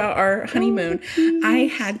 and throughout our honeymoon,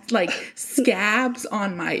 I had like scabs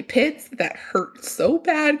on my pits that hurt so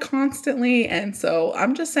bad constantly. And so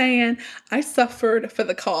I'm just saying, I suffered for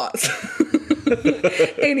the cause.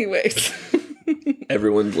 Anyways.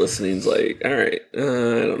 Everyone listening's like, all right, I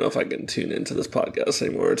don't know if I can tune into this podcast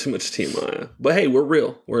anymore. Too much TMI. But hey, we're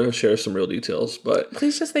real. We're going to share some real details. But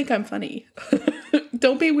please just think I'm funny.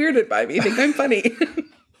 Don't be weirded by me. Think I'm funny.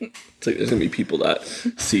 It's like there's going to be people that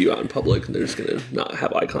see you out in public and they're just going to not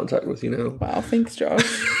have eye contact with you now. Wow, thanks, Josh.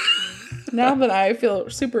 Now that I feel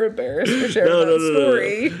super embarrassed for sharing that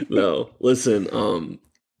story. No, listen,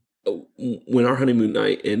 when our honeymoon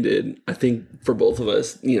night ended, I think for both of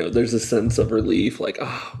us, there's a sense of relief, like,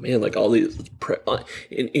 oh man, like all these prep.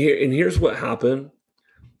 And here's what happened.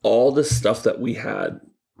 all this stuff that we had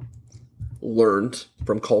learned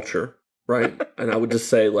from culture, right? And I would just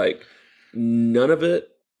say, like, none of it,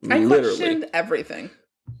 I literally. questioned everything.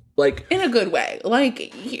 Like, in a good way.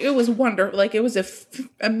 Like, it was wonderful. Like, it was a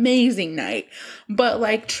amazing night. But,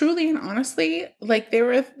 like, truly and honestly, like, there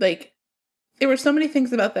were so many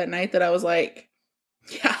things about that night that I was like,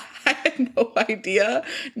 yeah, I had no idea.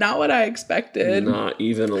 Not what I expected. not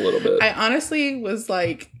even a little bit. I honestly was,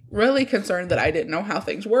 like, really concerned that I didn't know how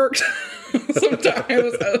things worked.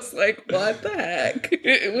 Sometimes I was like, what the heck?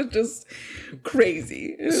 It was just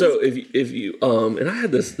crazy. So if you and I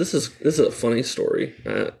had this is a funny story.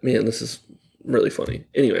 Man, this is really funny.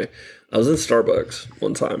 Anyway, I was in Starbucks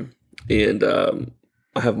one time, and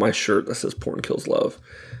I have my shirt that says "Porn Kills Love,"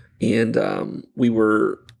 and I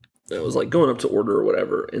was like going up to order or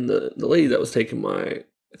whatever, and the lady that was taking my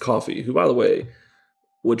coffee, who by the way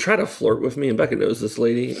would try to flirt with me, and Becca knows this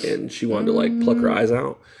lady, and she wanted to like pluck her eyes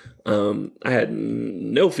out. I had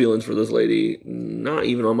no feelings for this lady, not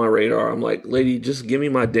even on my radar. I'm like, lady, just give me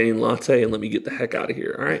my Dane latte and let me get the heck out of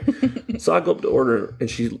here. All right. So I go up to order, and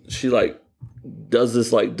she like does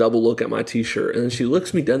this like double look at my t-shirt, and then she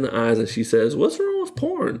looks me dead in the eyes and she says, "What's wrong with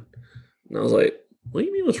porn?" And I was like, "What do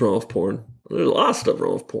you mean what's wrong with porn? There's a lot of stuff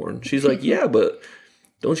wrong with porn." She's like, "Yeah, but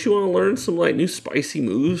don't you want to learn some like new spicy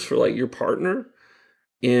moves for like your partner?"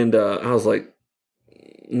 And I was like,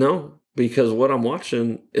 "No, because what I'm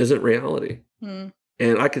watching isn't reality."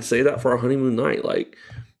 And I could say that for our honeymoon night. Like,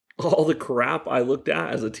 all the crap I looked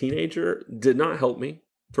at as a teenager did not help me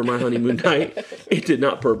for my honeymoon night. It did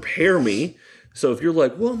not prepare me. So if you're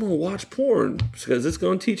like, well, I'm going to watch porn because it's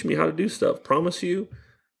going to teach me how to do stuff, promise you,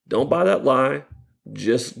 don't buy that lie.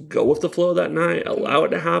 Just go with the flow that night, allow it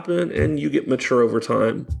to happen, and you get mature over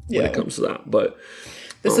time when it comes to that. But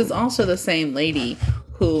this is also the same lady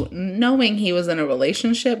who, knowing he was in a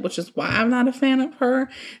relationship, which is why I'm not a fan of her,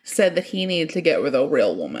 said that he needed to get with a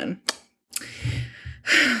real woman.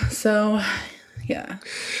 So, yeah,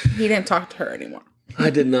 he didn't talk to her anymore.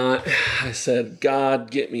 I did not. I said,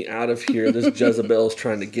 God, get me out of here. This Jezebel's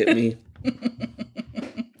trying to get me.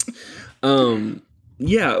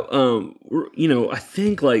 You know, I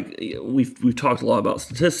think like we've talked a lot about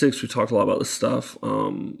statistics. We've talked a lot about this stuff.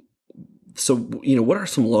 So, you know, what are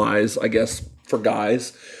some lies, I guess, for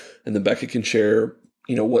guys? And then Becca can share,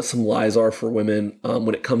 you know, what some lies are for women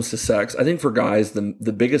when it comes to sex. I think for guys,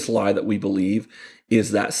 the biggest lie that we believe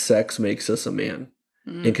is that sex makes us a man.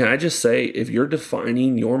 And can I just say, if you're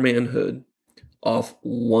defining your manhood off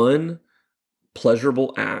one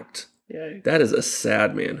pleasurable act, that is a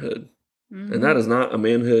sad manhood. And that is not a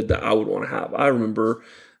manhood that I would want to have. I remember,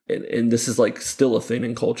 and this is like still a thing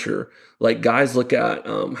in culture, like guys look at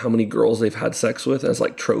how many girls they've had sex with as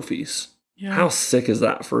like trophies. Yeah. How sick is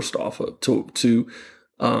that, first off, to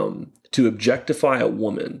objectify a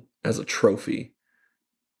woman as a trophy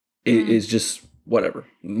is just whatever,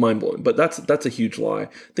 mind-blowing. But that's a huge lie. I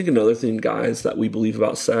think another thing, guys, that we believe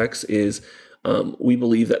about sex is we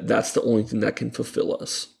believe that that's the only thing that can fulfill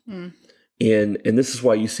us. And this is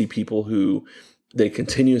why you see people who they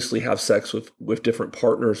continuously have sex with different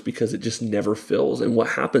partners because it just never fills. And what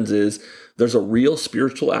happens is there's a real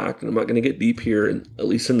spiritual act, and I'm not going to get deep here, at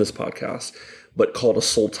least in this podcast, but called a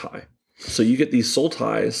soul tie. So you get these soul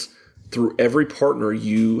ties through every partner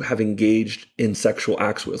you have engaged in sexual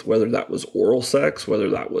acts with, whether that was oral sex, whether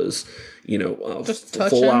that was, you know, just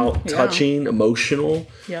full out touching, emotional.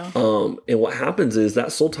 Yeah. And what happens is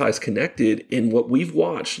that soul tie is connected. In what we've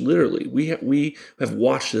watched, literally, we have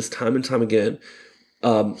watched this time and time again.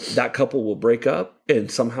 That couple will break up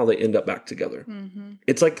and somehow they end up back together.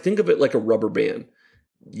 It's like, think of it like a rubber band.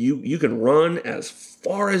 You can run as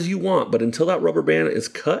far as you want, but until that rubber band is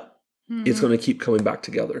cut, it's going to keep coming back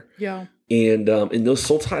together. Yeah. And those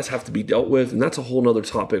soul ties have to be dealt with. And that's a whole nother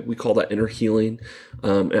topic. We call that inner healing.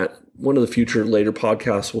 At one of the future later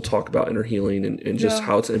podcasts, we'll talk about inner healing and just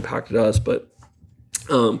how it's impacted us. But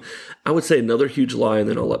I would say another huge lie, and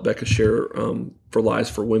then I'll let Becca share for lies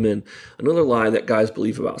for women. Another lie that guys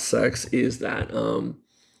believe about sex is that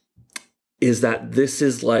this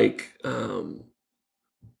is like,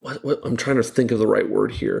 what I'm trying to think of the right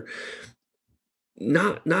word here.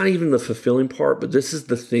 Not even the fulfilling part, but this is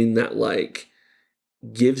the thing that like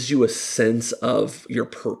gives you a sense of your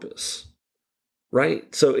purpose,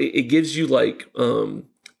 right? So it gives you like,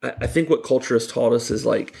 I think what culture has taught us is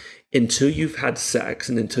like, until you've had sex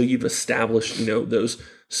and until you've established, you know, those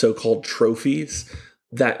so-called trophies,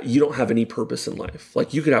 that you don't have any purpose in life.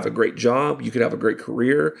 Like, you could have a great job, you could have a great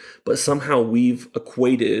career, but somehow we've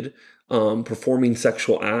equated performing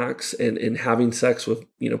sexual acts and having sex with,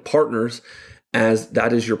 you know, partners as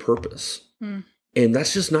that is your purpose. And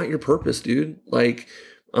that's just not your purpose, dude. Like,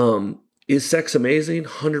 Is sex amazing?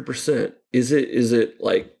 100%. Is it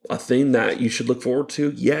like a thing that you should look forward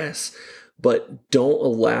to? Yes. But don't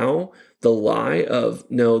allow the lie of,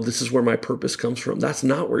 no, this is where my purpose comes from. That's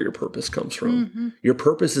not where your purpose comes from. Mm-hmm. Your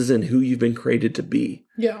purpose is in who you've been created to be.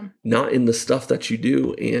 Yeah. Not in the stuff that you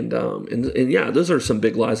do. And yeah, those are some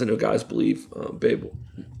big lies I know guys believe, babe.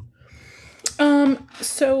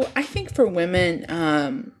 So I think for women,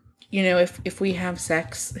 if we have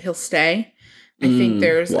sex, he'll stay. I think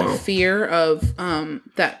there's a fear of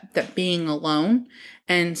that being alone.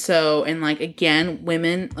 And so, and like, again,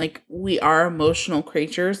 women, like, we are emotional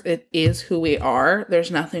creatures. It is who we are.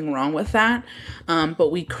 There's nothing wrong with that.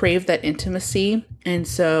 But we crave that intimacy. And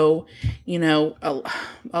so,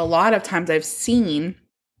 a lot of times I've seen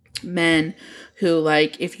men who,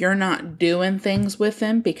 like, if you're not doing things with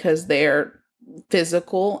them because they're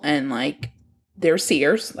physical and like they're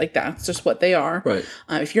seers, like that's just what they are. Right.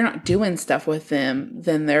 If you're not doing stuff with them,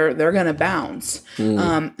 then they're gonna bounce.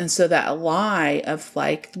 And so that lie of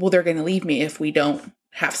like, well, they're gonna leave me if we don't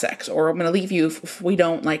have sex, or I'm gonna leave you if we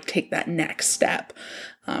don't like take that next step.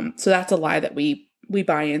 So that's a lie that we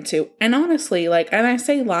buy into. And honestly, like, and I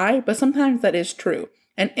say lie, but sometimes that is true.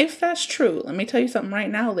 And if that's true, let me tell you something right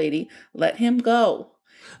now, lady, let him go.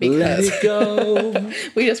 Because let it go.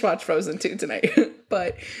 We just watched Frozen 2 tonight.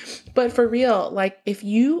 But for real, like, if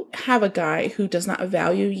you have a guy who does not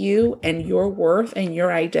value you and your worth and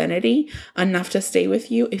your identity enough to stay with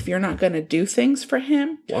you, if you're not going to do things for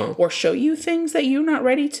him or show you things that you're not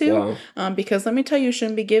ready to, because let me tell you, you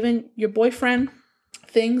shouldn't be giving your boyfriend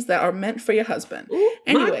things that are meant for your husband. Ooh,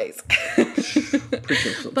 anyways.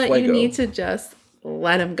 But you need to just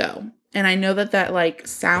let him go. And I know that like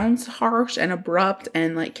sounds harsh and abrupt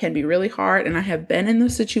and like can be really hard. And I have been in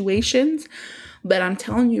those situations, but I'm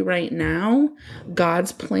telling you right now,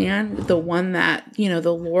 God's plan, the one that,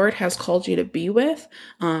 the Lord has called you to be with,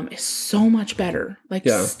 is so much better. Like,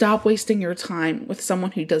 stop wasting your time with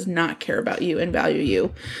someone who does not care about you and value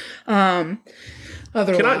you.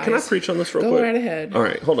 Otherwise, can I preach on this real quick? Go right ahead. All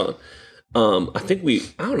right, hold on. I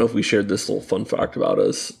don't know if we shared this little fun fact about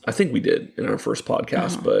us. I think we did in our first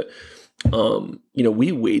podcast, but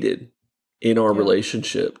we waited in our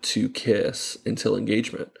relationship to kiss until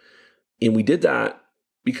engagement. And we did that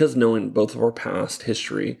because knowing both of our past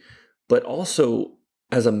history, but also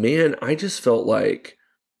as a man, I just felt like,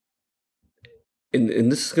 and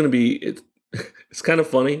this is going to be, it's kind of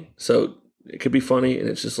funny. So it could be funny and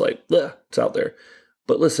it's just like, bleh, it's out there.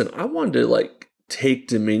 But listen, I wanted to like take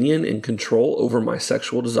dominion and control over my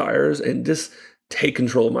sexual desires and just take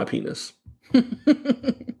control of my penis.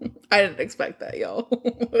 I didn't expect that, y'all.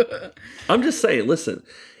 I'm just saying, listen,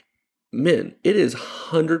 men, it is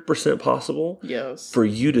 100% possible for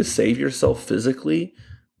you to save yourself physically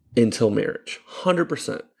until marriage.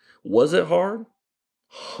 100%. Was it hard?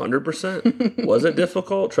 100%. Was it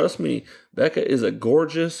difficult? Trust me, Becca is a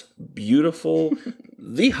gorgeous, beautiful,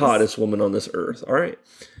 the hottest woman on this earth. All right.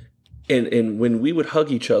 And when we would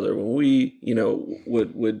hug each other, when we,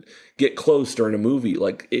 would get close during a movie,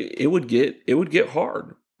 like it would get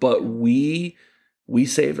hard, but we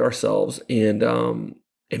saved ourselves. And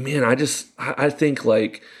man, I think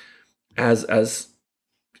like as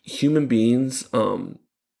human beings,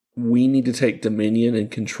 we need to take dominion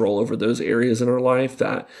and control over those areas in our life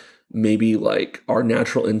that maybe like our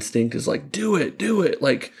natural instinct is like, do it.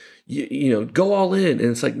 Like, go all in. And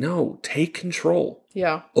it's like, no, take control.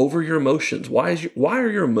 Over your emotions. Why are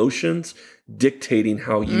your emotions dictating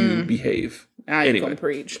how you behave? I can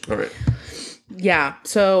preach. All right. Yeah.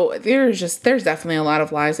 So there's definitely a lot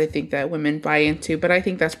of lies I think that women buy into, but I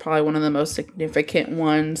think that's probably one of the most significant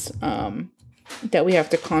ones that we have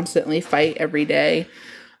to constantly fight every day.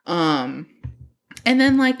 And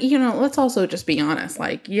then like, let's also just be honest.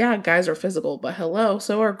 Like, yeah, guys are physical, but hello,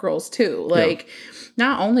 so are girls too. Like,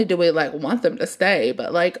 not only do we like want them to stay,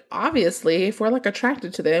 but like, obviously if we're like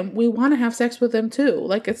attracted to them, we want to have sex with them too.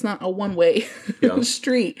 Like, it's not a one-way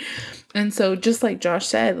street. And so just like Josh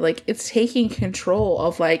said, like, it's taking control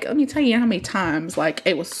of like, let me tell you how many times, like,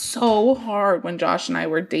 it was so hard when Josh and I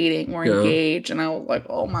were dating or engaged. And I was like,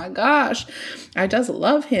 oh my gosh, I just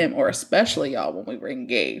love him. Or especially y'all when we were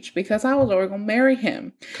engaged, because I was already going to marry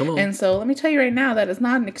him. Come on. And so let me tell you right now, that is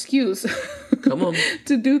not an excuse Come on.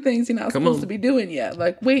 to do things you're not supposed to be doing yet.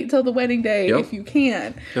 Like, wait till the wedding day if you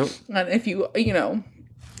can. And if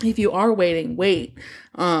if you are waiting, wait.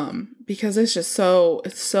 Because it's just so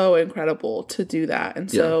incredible to do that.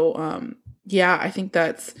 And so, I think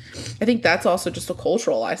that's also just a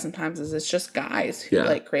cultural lie sometimes, is it's just guys who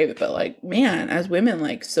like crave it. But like, man, as women,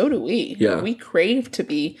 like, so do we. We crave to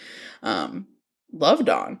be, loved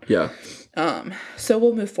on. Yeah. So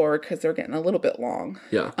we'll move forward because they're getting a little bit long.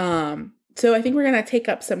 Yeah. So I think we're going to take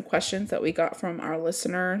up some questions that we got from our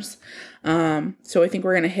listeners. So I think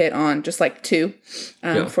we're going to hit on just like two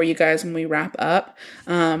for you guys when we wrap up.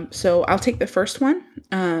 So I'll take the first one.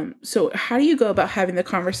 So how do you go about having the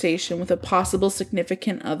conversation with a possible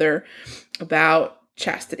significant other about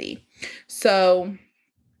chastity? So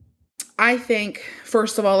I think,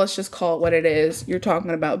 first of all, let's just call it what it is. You're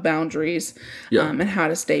talking about boundaries and how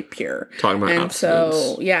to stay pure. Talking about abstinence.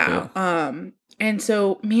 So, and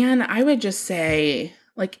so, man, I would just say,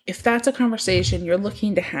 like, if that's a conversation you're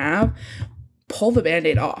looking to have, pull the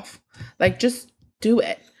Band-Aid off. Like, just do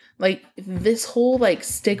it. Like, this whole, like,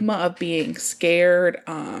 stigma of being scared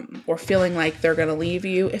or feeling like they're going to leave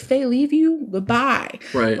you. If they leave you, goodbye.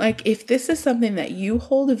 Right. Like, if this is something that you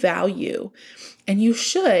hold value, and you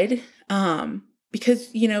should,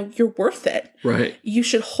 because, you know, you're worth it. Right. You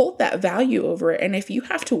should hold that value over it. And if you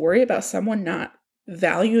have to worry about someone not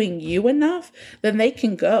valuing you enough, then they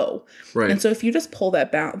can go. Right. And so if you just pull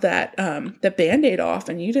that the Band-Aid off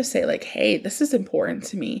and you just say like, hey, this is important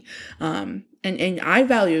to me. And I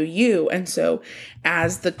value you. And so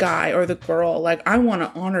as the guy or the girl, like, I want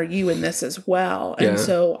to honor you in this as well. And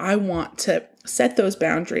so I want to set those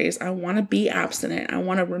boundaries. I want to be abstinent. I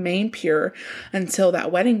want to remain pure until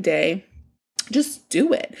that wedding day. Just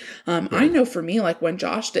do it. I know for me, like when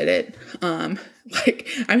Josh did it,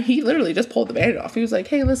 he literally just pulled the Band-Aid off. He was like,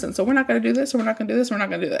 hey, listen, so we're not going to do this. Or we're not going to do this. We're not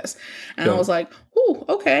going to do this. And I was like, ooh,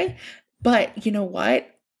 okay. But you know what?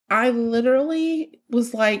 I literally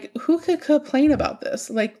was like, who could complain about this?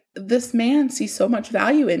 Like, this man sees so much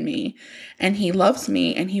value in me and he loves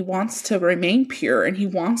me and he wants to remain pure and he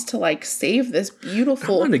wants to like save this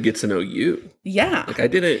beautiful. I want to get to know you. Yeah. Like, I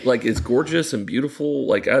didn't, like, as gorgeous and beautiful,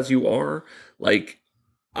 like, as you are, like,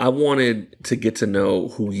 I wanted to get to know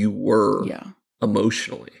who you were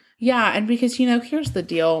emotionally. Yeah. And because, you know, here's the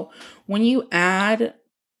deal. When you add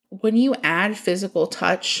physical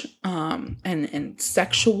touch and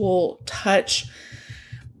sexual touch,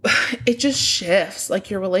 it just shifts.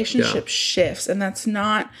 Like, your relationship shifts. And that's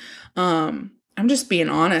not, I'm just being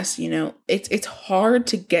honest, you know, it's hard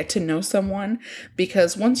to get to know someone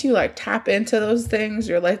because once you like tap into those things,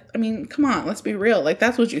 you're like, I mean, come on, let's be real. Like,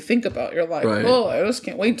 that's what you think about. You're like, oh, I just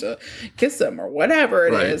can't wait to kiss them or whatever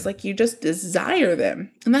it is. Like, you just desire them.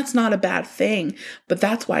 And that's not a bad thing. But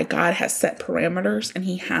that's why God has set parameters and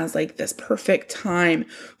he has like this perfect time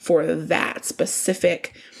for those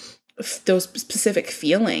specific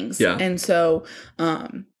feelings. Yeah. And so,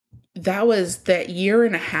 that was that year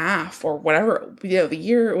and a half or whatever, you know,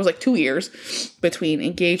 it was like 2 years between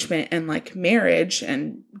engagement and like marriage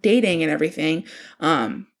and dating and everything.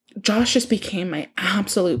 Josh just became my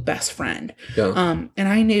absolute best friend. Yeah. And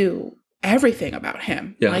I knew everything about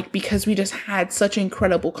him, like, because we just had such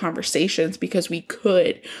incredible conversations because we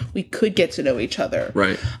could get to know each other.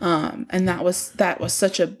 Right. And that was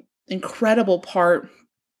such a incredible part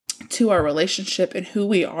to our relationship and who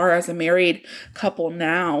we are as a married couple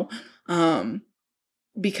now.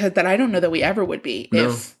 Because that I don't know that we ever would be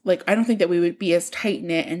if, like, I don't think that we would be as tight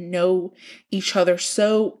knit and know each other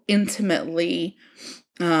so intimately.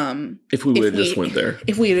 If we would have just went there.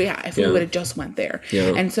 If we would have just went there.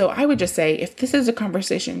 Yeah. And so I would just say, if this is a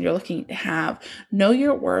conversation you're looking to have, know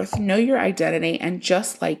your worth, know your identity, and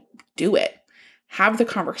just like do it. Have the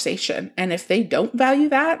conversation. And if they don't value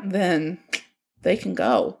that, then they can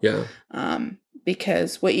go. Yeah.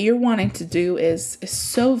 Because what you're wanting to do is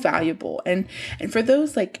so valuable. And for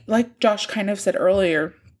those, like Josh kind of said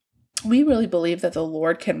earlier, we really believe that the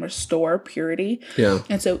Lord can restore purity. Yeah.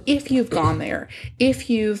 And so if you've gone there, if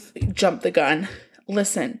you've jumped the gun,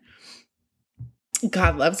 listen,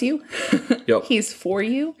 God loves you. Yep. He's for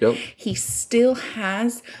you. Yep. He still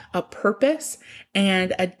has a purpose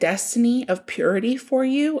and a destiny of purity for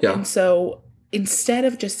you. Yeah. And so instead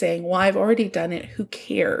of just saying, well, I've already done it, who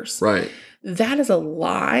cares? Right. That is a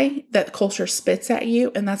lie that culture spits at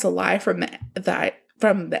you. And that's a lie from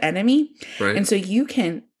the enemy. Right. And so you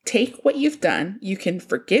can take what you've done, you can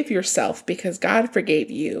forgive yourself because God forgave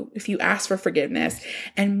you if you ask for forgiveness,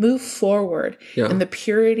 and move forward in the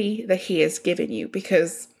purity that he has given you,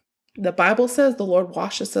 because the Bible says the Lord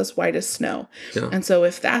washes us white as snow. Yeah. And so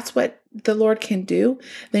if that's what the Lord can do,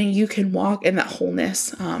 then you can walk in that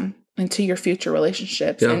wholeness into your future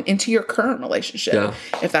relationships and into your current relationship. Yeah.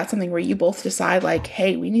 If that's something where you both decide like,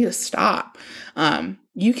 hey, we need to stop,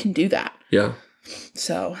 you can do that. Yeah.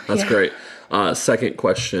 So that's great. Second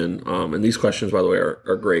question, and these questions, by the way,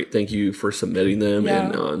 are great. Thank you for submitting them. Yeah.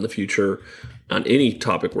 And in the future, on any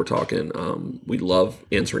topic we're talking, we love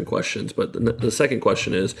answering questions. But the second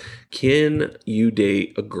question is, can you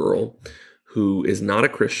date a girl who is not a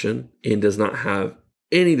Christian and does not have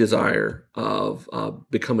any desire of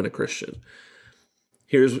becoming a Christian.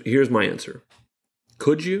 Here's my answer.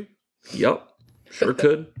 Could you? Yep, sure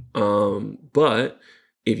could. But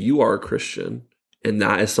if you are a Christian and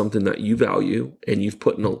that is something that you value and you've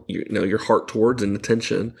put in your heart towards and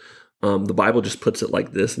attention, the Bible just puts it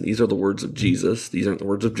like this, and these are the words of Jesus. These aren't the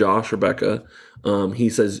words of Josh or Becca. He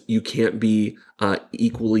says you can't be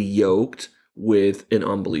equally yoked with an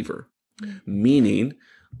unbeliever. Meaning,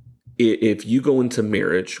 if you go into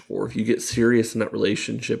marriage or if you get serious in that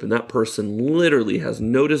relationship and that person literally has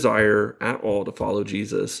no desire at all to follow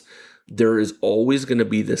Jesus, there is always going to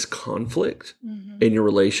be this conflict in your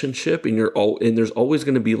relationship, and there's always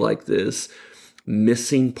going to be like this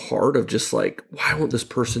missing part of just like, why won't this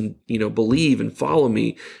person, believe and follow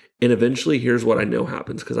me? And eventually, here's what I know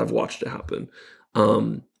happens because I've watched it happen.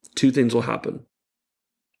 Two things will happen.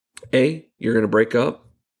 A, you're going to break up.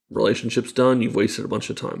 Relationship's done. You've wasted a bunch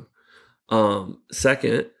of time.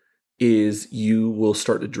 Second is you will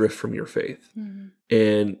start to drift from your faith.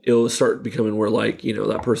 And it'll start becoming where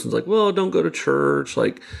that person's like, well, don't go to church.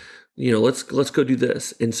 Let's go do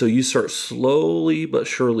this. And so you start slowly but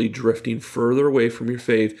surely drifting further away from your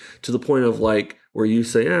faith to the point of where you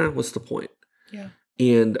say, what's the point? Yeah.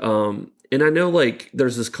 And I know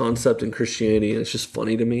there's this concept in Christianity, and it's just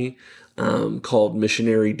funny to me, called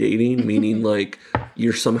missionary dating, meaning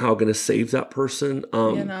you're somehow going to save that person.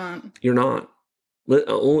 You're not.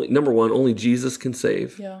 Number one, only Jesus can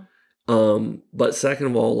save. Yeah. But second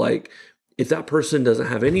of all, if that person doesn't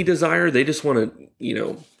have any desire, they just want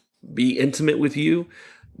to, be intimate with you,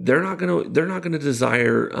 they're not gonna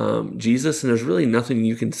desire Jesus, and there's really nothing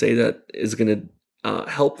you can say that is gonna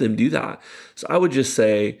help them do that. So I would just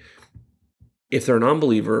say, if they're a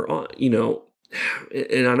non-believer, and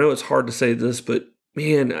I know it's hard to say this, but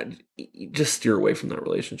man, just steer away from that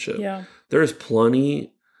relationship. Yeah. There's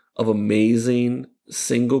plenty of amazing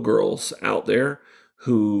single girls out there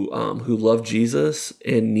who love Jesus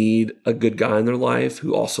and need a good guy in their life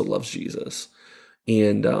who also loves Jesus.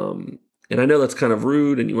 And I know that's kind of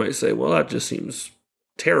rude, and you might say, well, that just seems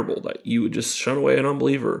terrible that you would just shun away an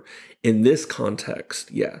unbeliever. In this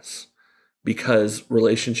context, yes, because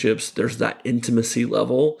relationships, there's that intimacy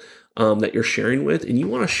level that you're sharing with, and you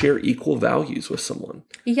want to share equal values with someone.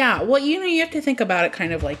 Yeah. Well, you have to think about it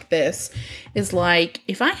kind of like this, is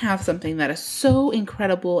if I have something that is so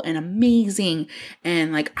incredible and amazing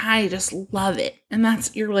and I just love it, and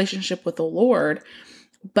that's your relationship with the Lord,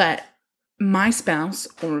 but my spouse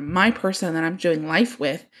or my person that I'm doing life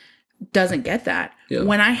with doesn't get that. Yeah.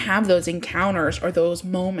 When I have those encounters or those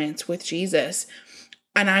moments with Jesus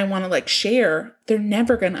and I want to share, they're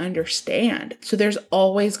never going to understand. So there's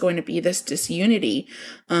always going to be this disunity.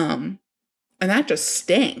 And that just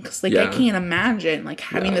stinks. I can't imagine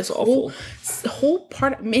having this whole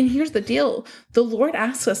part. And here's the deal. The Lord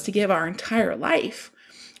asks us to give our entire life.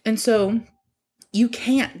 And so you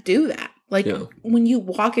can't do that. When you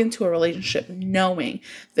walk into a relationship knowing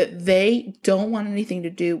that they don't want anything to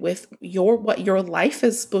do with what your life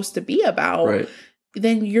is supposed to be about, right,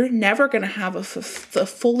 then you're never going to have a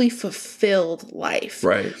fully fulfilled life.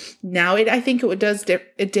 Right. Now, I think it does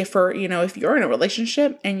differ, if you're in a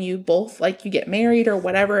relationship and you both, you get married or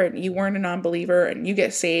whatever, and you weren't a non-believer and you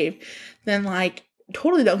get saved, then,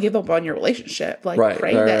 totally don't give up on your relationship.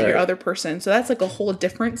 Pray that your other person. So that's a whole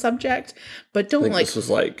different subject. But don't this was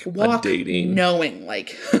walk dating, knowing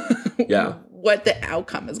yeah, what the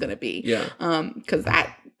outcome is going to be. Yeah. Because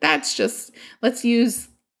that's just, let's use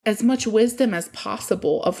as much wisdom as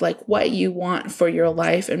possible of what you want for your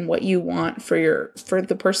life and what you want for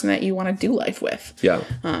the person that you want to do life with. Yeah.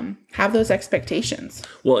 Have those expectations.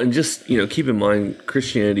 Well, and just keep in mind,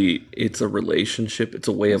 Christianity, it's a relationship, it's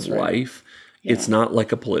a way of life. Yeah. It's not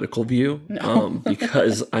a political view,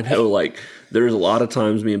 because I know there's a lot of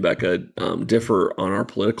times me and Becca differ on our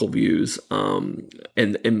political views, and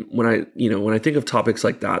when I think of topics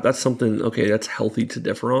like that, that's something that's healthy to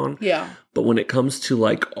differ on. Yeah. But when it comes to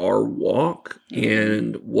our walk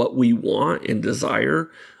and what we want and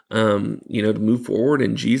desire, to move forward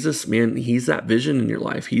in Jesus, man, He's that vision in your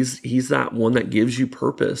life. He's that one that gives you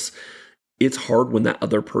purpose. It's hard when that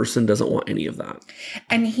other person doesn't want any of that.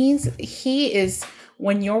 And he is,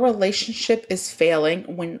 when your relationship is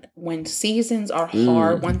failing, when seasons are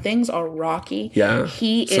hard, when things are rocky,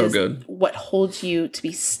 He is what holds you to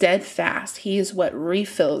be steadfast. He is what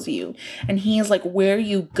refills you. And He is where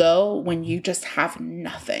you go when you just have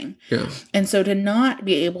nothing. Yeah. And so to not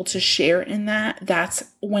be able to share in that's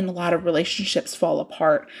when a lot of relationships fall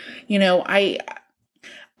apart.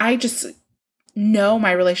 know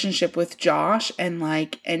my relationship with Josh and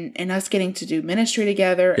like and us getting to do ministry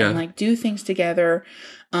together Yeah. and like do things together,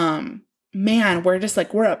 man, we're just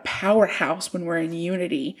like we're a powerhouse when we're in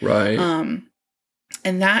unity. Right.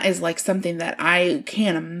 And that is like something that I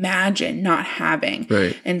can't imagine not having.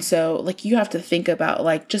 Right. And so like you have to think about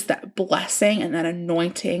like just that blessing and that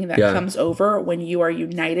anointing that Yeah. comes over when you are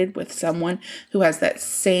united with someone who has that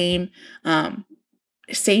same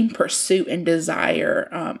pursuit and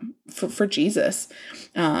desire for Jesus.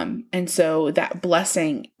 And so that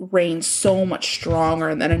blessing reigns so much stronger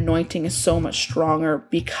and that anointing is so much stronger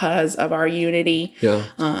because of our unity. Yeah.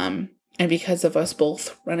 And because of us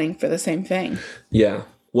both running for the same thing. Yeah.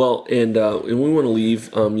 Well, and we want to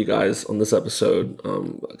leave you guys on this episode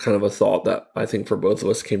kind of a thought that I think for both of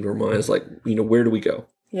us came to our minds, like, where do we go?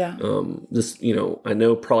 Yeah. This, I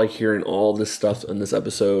know probably hearing all this stuff in this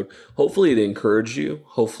episode, hopefully it encouraged you.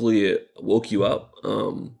 Hopefully it woke you up.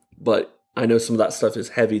 But I know some of that stuff is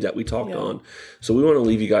heavy that we talked on. So we want to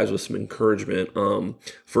leave you guys with some encouragement.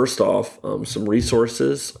 First off, some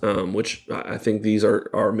resources, which I think these are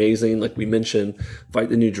amazing. Like we mentioned, Fight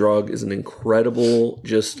the New Drug is an incredible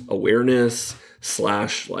just awareness /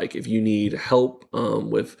 like if you need help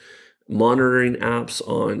with monitoring apps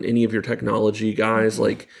on any of your technology, guys,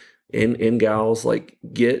 like and gals, like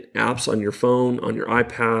get apps on your phone, on your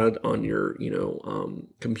iPad, on your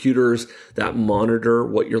computers that monitor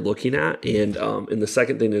what you're looking at. And the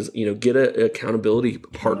second thing is get an accountability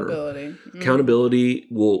partner. Accountability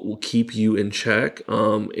will keep you in check.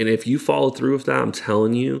 And if you follow through with that, I'm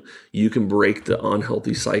telling you, you can break the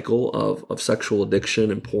unhealthy cycle of sexual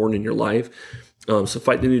addiction and porn in your life. So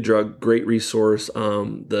Fight the New Drug, great resource.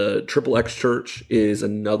 The XXX Church is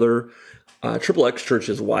another. XXX Church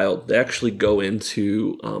is wild. They actually go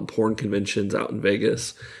into porn conventions out in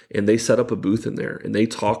Vegas, and they set up a booth in there, and they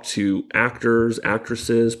talk to actors,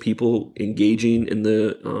 actresses, people engaging in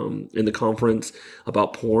the conference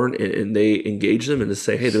about porn, and they engage them and to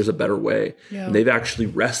say, hey, there's a better way. Yeah. And they've actually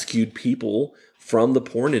rescued people from the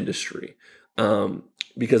porn industry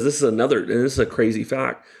because this is a crazy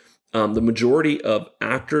fact. The majority of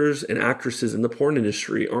actors and actresses in the porn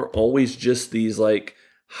industry aren't always just these like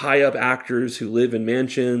high up actors who live in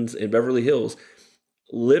mansions in Beverly Hills.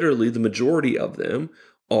 Literally, the majority of them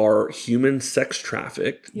are human sex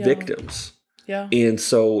trafficked victims. Yeah. And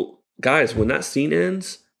so, guys, when that scene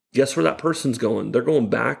ends, guess where that person's going? They're going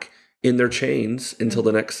back in their chains until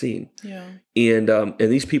the next scene. Yeah. And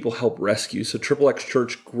these people help rescue. So XXX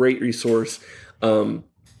Church, great resource. And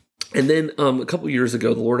then a couple years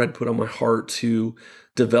ago, the Lord had put on my heart to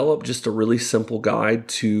develop just a really simple guide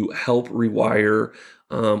to help rewire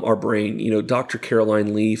our brain. Dr.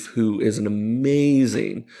 Caroline Leaf, who is an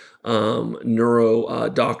amazing neuro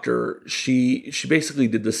doctor, she basically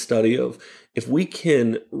did this study of if we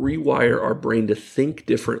can rewire our brain to think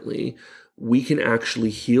differently, we can actually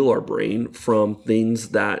heal our brain from things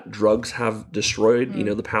that drugs have destroyed,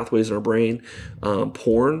 the pathways in our brain,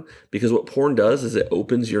 porn, because what porn does is it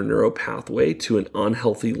opens your neural pathway to an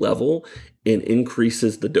unhealthy level and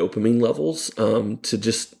increases the dopamine levels to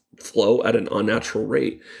just flow at an unnatural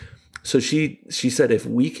rate. So she said, if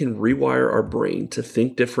we can rewire our brain to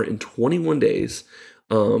think different in 21 days,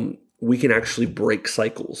 we can actually break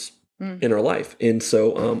cycles in our life. And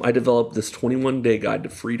so I developed this 21-day guide to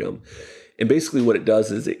freedom. And basically what it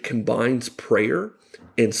does is it combines prayer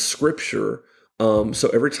and scripture. So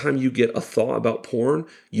every time you get a thought about porn,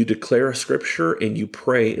 you declare a scripture and you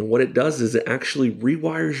pray. And what it does is it actually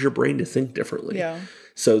rewires your brain to think differently. Yeah.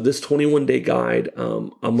 So this 21-day guide, I'm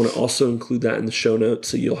going to also include that in the show notes,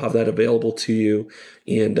 so you'll have that available to you.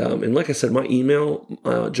 And like I said, my email,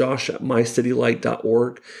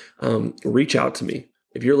 josh@mycitylight.org, reach out to me.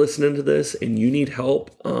 If you're listening to this and you need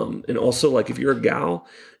help, and also like if you're a gal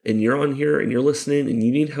and you're on here and you're listening and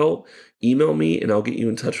you need help, email me and I'll get you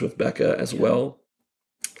in touch with Becca as well.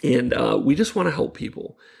 And we just want to help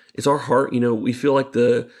people. It's our heart. We feel like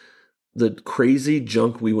the crazy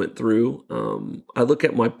junk we went through. I look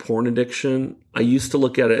at my porn addiction. I used to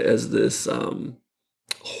look at it as this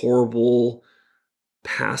horrible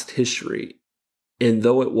past history. And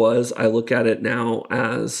though it was, I look at it now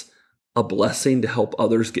as a blessing to help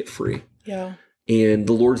others get free. Yeah. And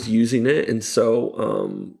the Lord's using it. And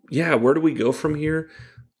so, where do we go from here?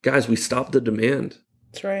 Guys, we stop the demand.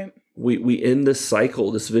 That's right. We end this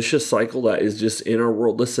cycle, this vicious cycle that is just in our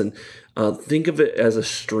world. Listen, think of it as a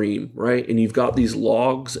stream, right? And you've got these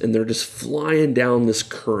logs and they're just flying down this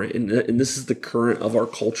current. And this is the current of our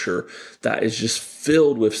culture that is just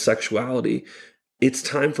filled with sexuality. It's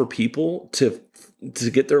time for people to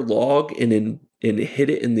get their log and hit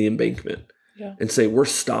it in the embankment and say, we're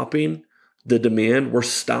stopping the demand. We're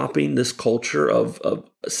stopping this culture of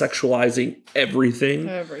sexualizing everything.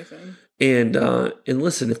 And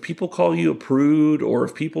listen, if people call you a prude or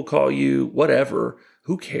if people call you whatever,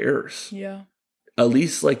 who cares? Yeah. At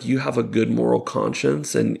least like you have a good moral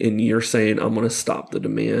conscience and you're saying, I'm going to stop the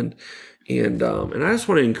demand. And I just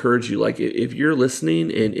want to encourage you, like, if you're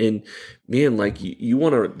listening and man, like you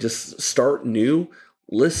want to just start new,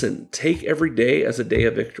 listen, take every day as a day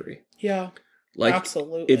of victory. Yeah. Like,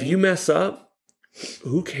 absolutely. If you mess up,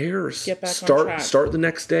 who cares? Get back on track. Start the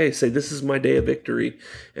next day. Say, this is my day of victory.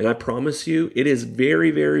 And I promise you, it is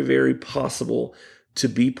very, very, very possible to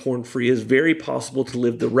be porn free. It is very possible to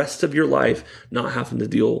live the rest of your life not having to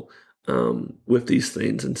deal with these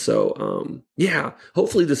things. And so,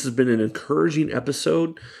 hopefully this has been an encouraging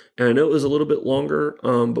episode. And I know it was a little bit longer,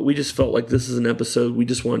 but we just felt like this is an episode we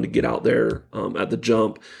just wanted to get out there at the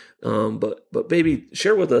jump. But baby,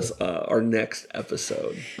 share with us our next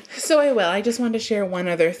episode. So I will. I just wanted to share one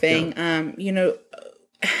other thing. Yeah.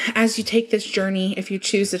 As you take this journey, if you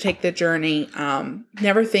choose to take the journey,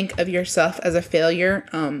 never think of yourself as a failure.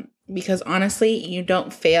 Because honestly, you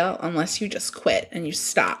don't fail unless you just quit and you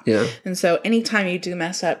stop. Yeah. And so anytime you do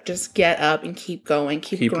mess up, just get up and keep going,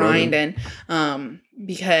 keep grinding.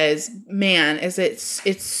 Because man,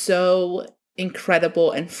 it's so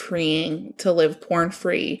incredible and freeing to live porn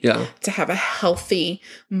free. Yeah. To have a healthy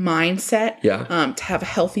mindset. Yeah. To have a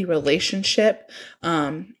healthy relationship.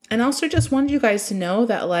 And also just wanted you guys to know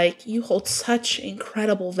that like you hold such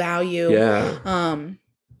incredible value. Yeah.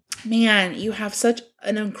 Man, you have such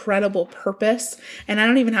an incredible purpose, and I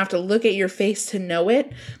don't even have to look at your face to know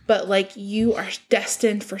it, but like you are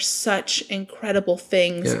destined for such incredible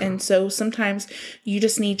things. Yeah. And so sometimes you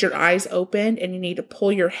just need your eyes opened and you need to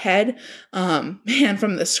pull your head, from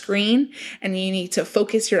the screen, and you need to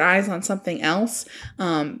focus your eyes on something else,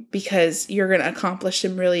 because you're going to accomplish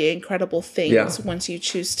some really incredible things once you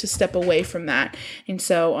choose to step away from that. And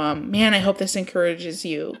so, I hope this encourages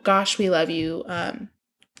you. Gosh, we love you.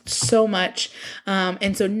 So much.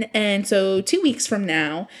 And so 2 weeks from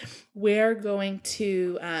now, we're going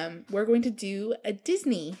to do a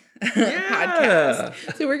Disney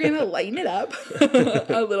podcast. So we're going to lighten it up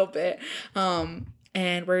a little bit.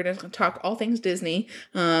 And we're going to talk all things Disney.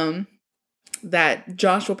 That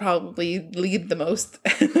Josh will probably lead the most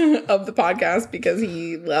of the podcast because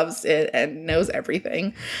he loves it and knows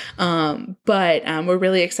everything. But we're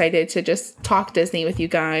really excited to just talk Disney with you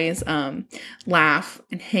guys, laugh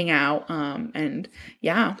and hang out.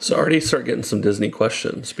 So already start getting some Disney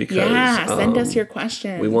questions because send us your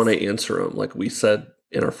questions. We want to answer them. Like we said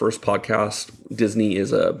in our first podcast, Disney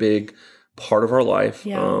is a big part of our life.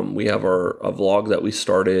 Yeah. We have a vlog that we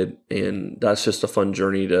started, and that's just a fun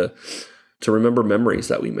journey to remember memories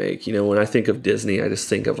that we make. When I think of Disney, I just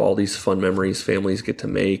think of all these fun memories families get to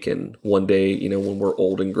make. And one day, when we're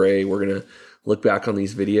old and gray, we're going to look back on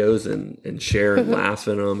these videos and share and laugh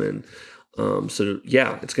in them. And it's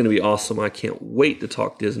going to be awesome. I can't wait to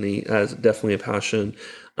talk Disney. That's definitely a passion.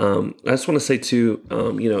 I just want to say too,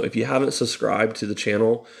 if you haven't subscribed to the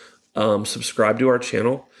channel, subscribe to our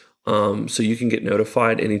channel so you can get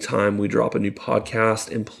notified anytime we drop a new podcast,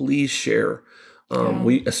 and please share.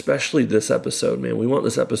 We, especially this episode, man, we want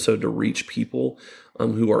this episode to reach people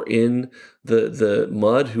who are in the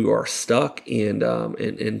mud, who are stuck,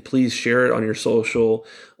 and please share it on your social,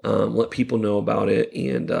 let people know about it.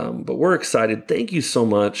 But we're excited. Thank you so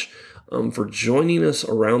much for joining us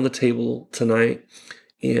around the table tonight.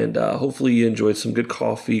 And hopefully you enjoyed some good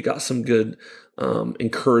coffee, got some good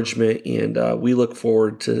encouragement, and we look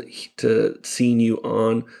forward to seeing you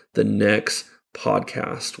on the next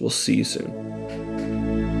podcast. We'll see you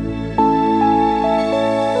soon.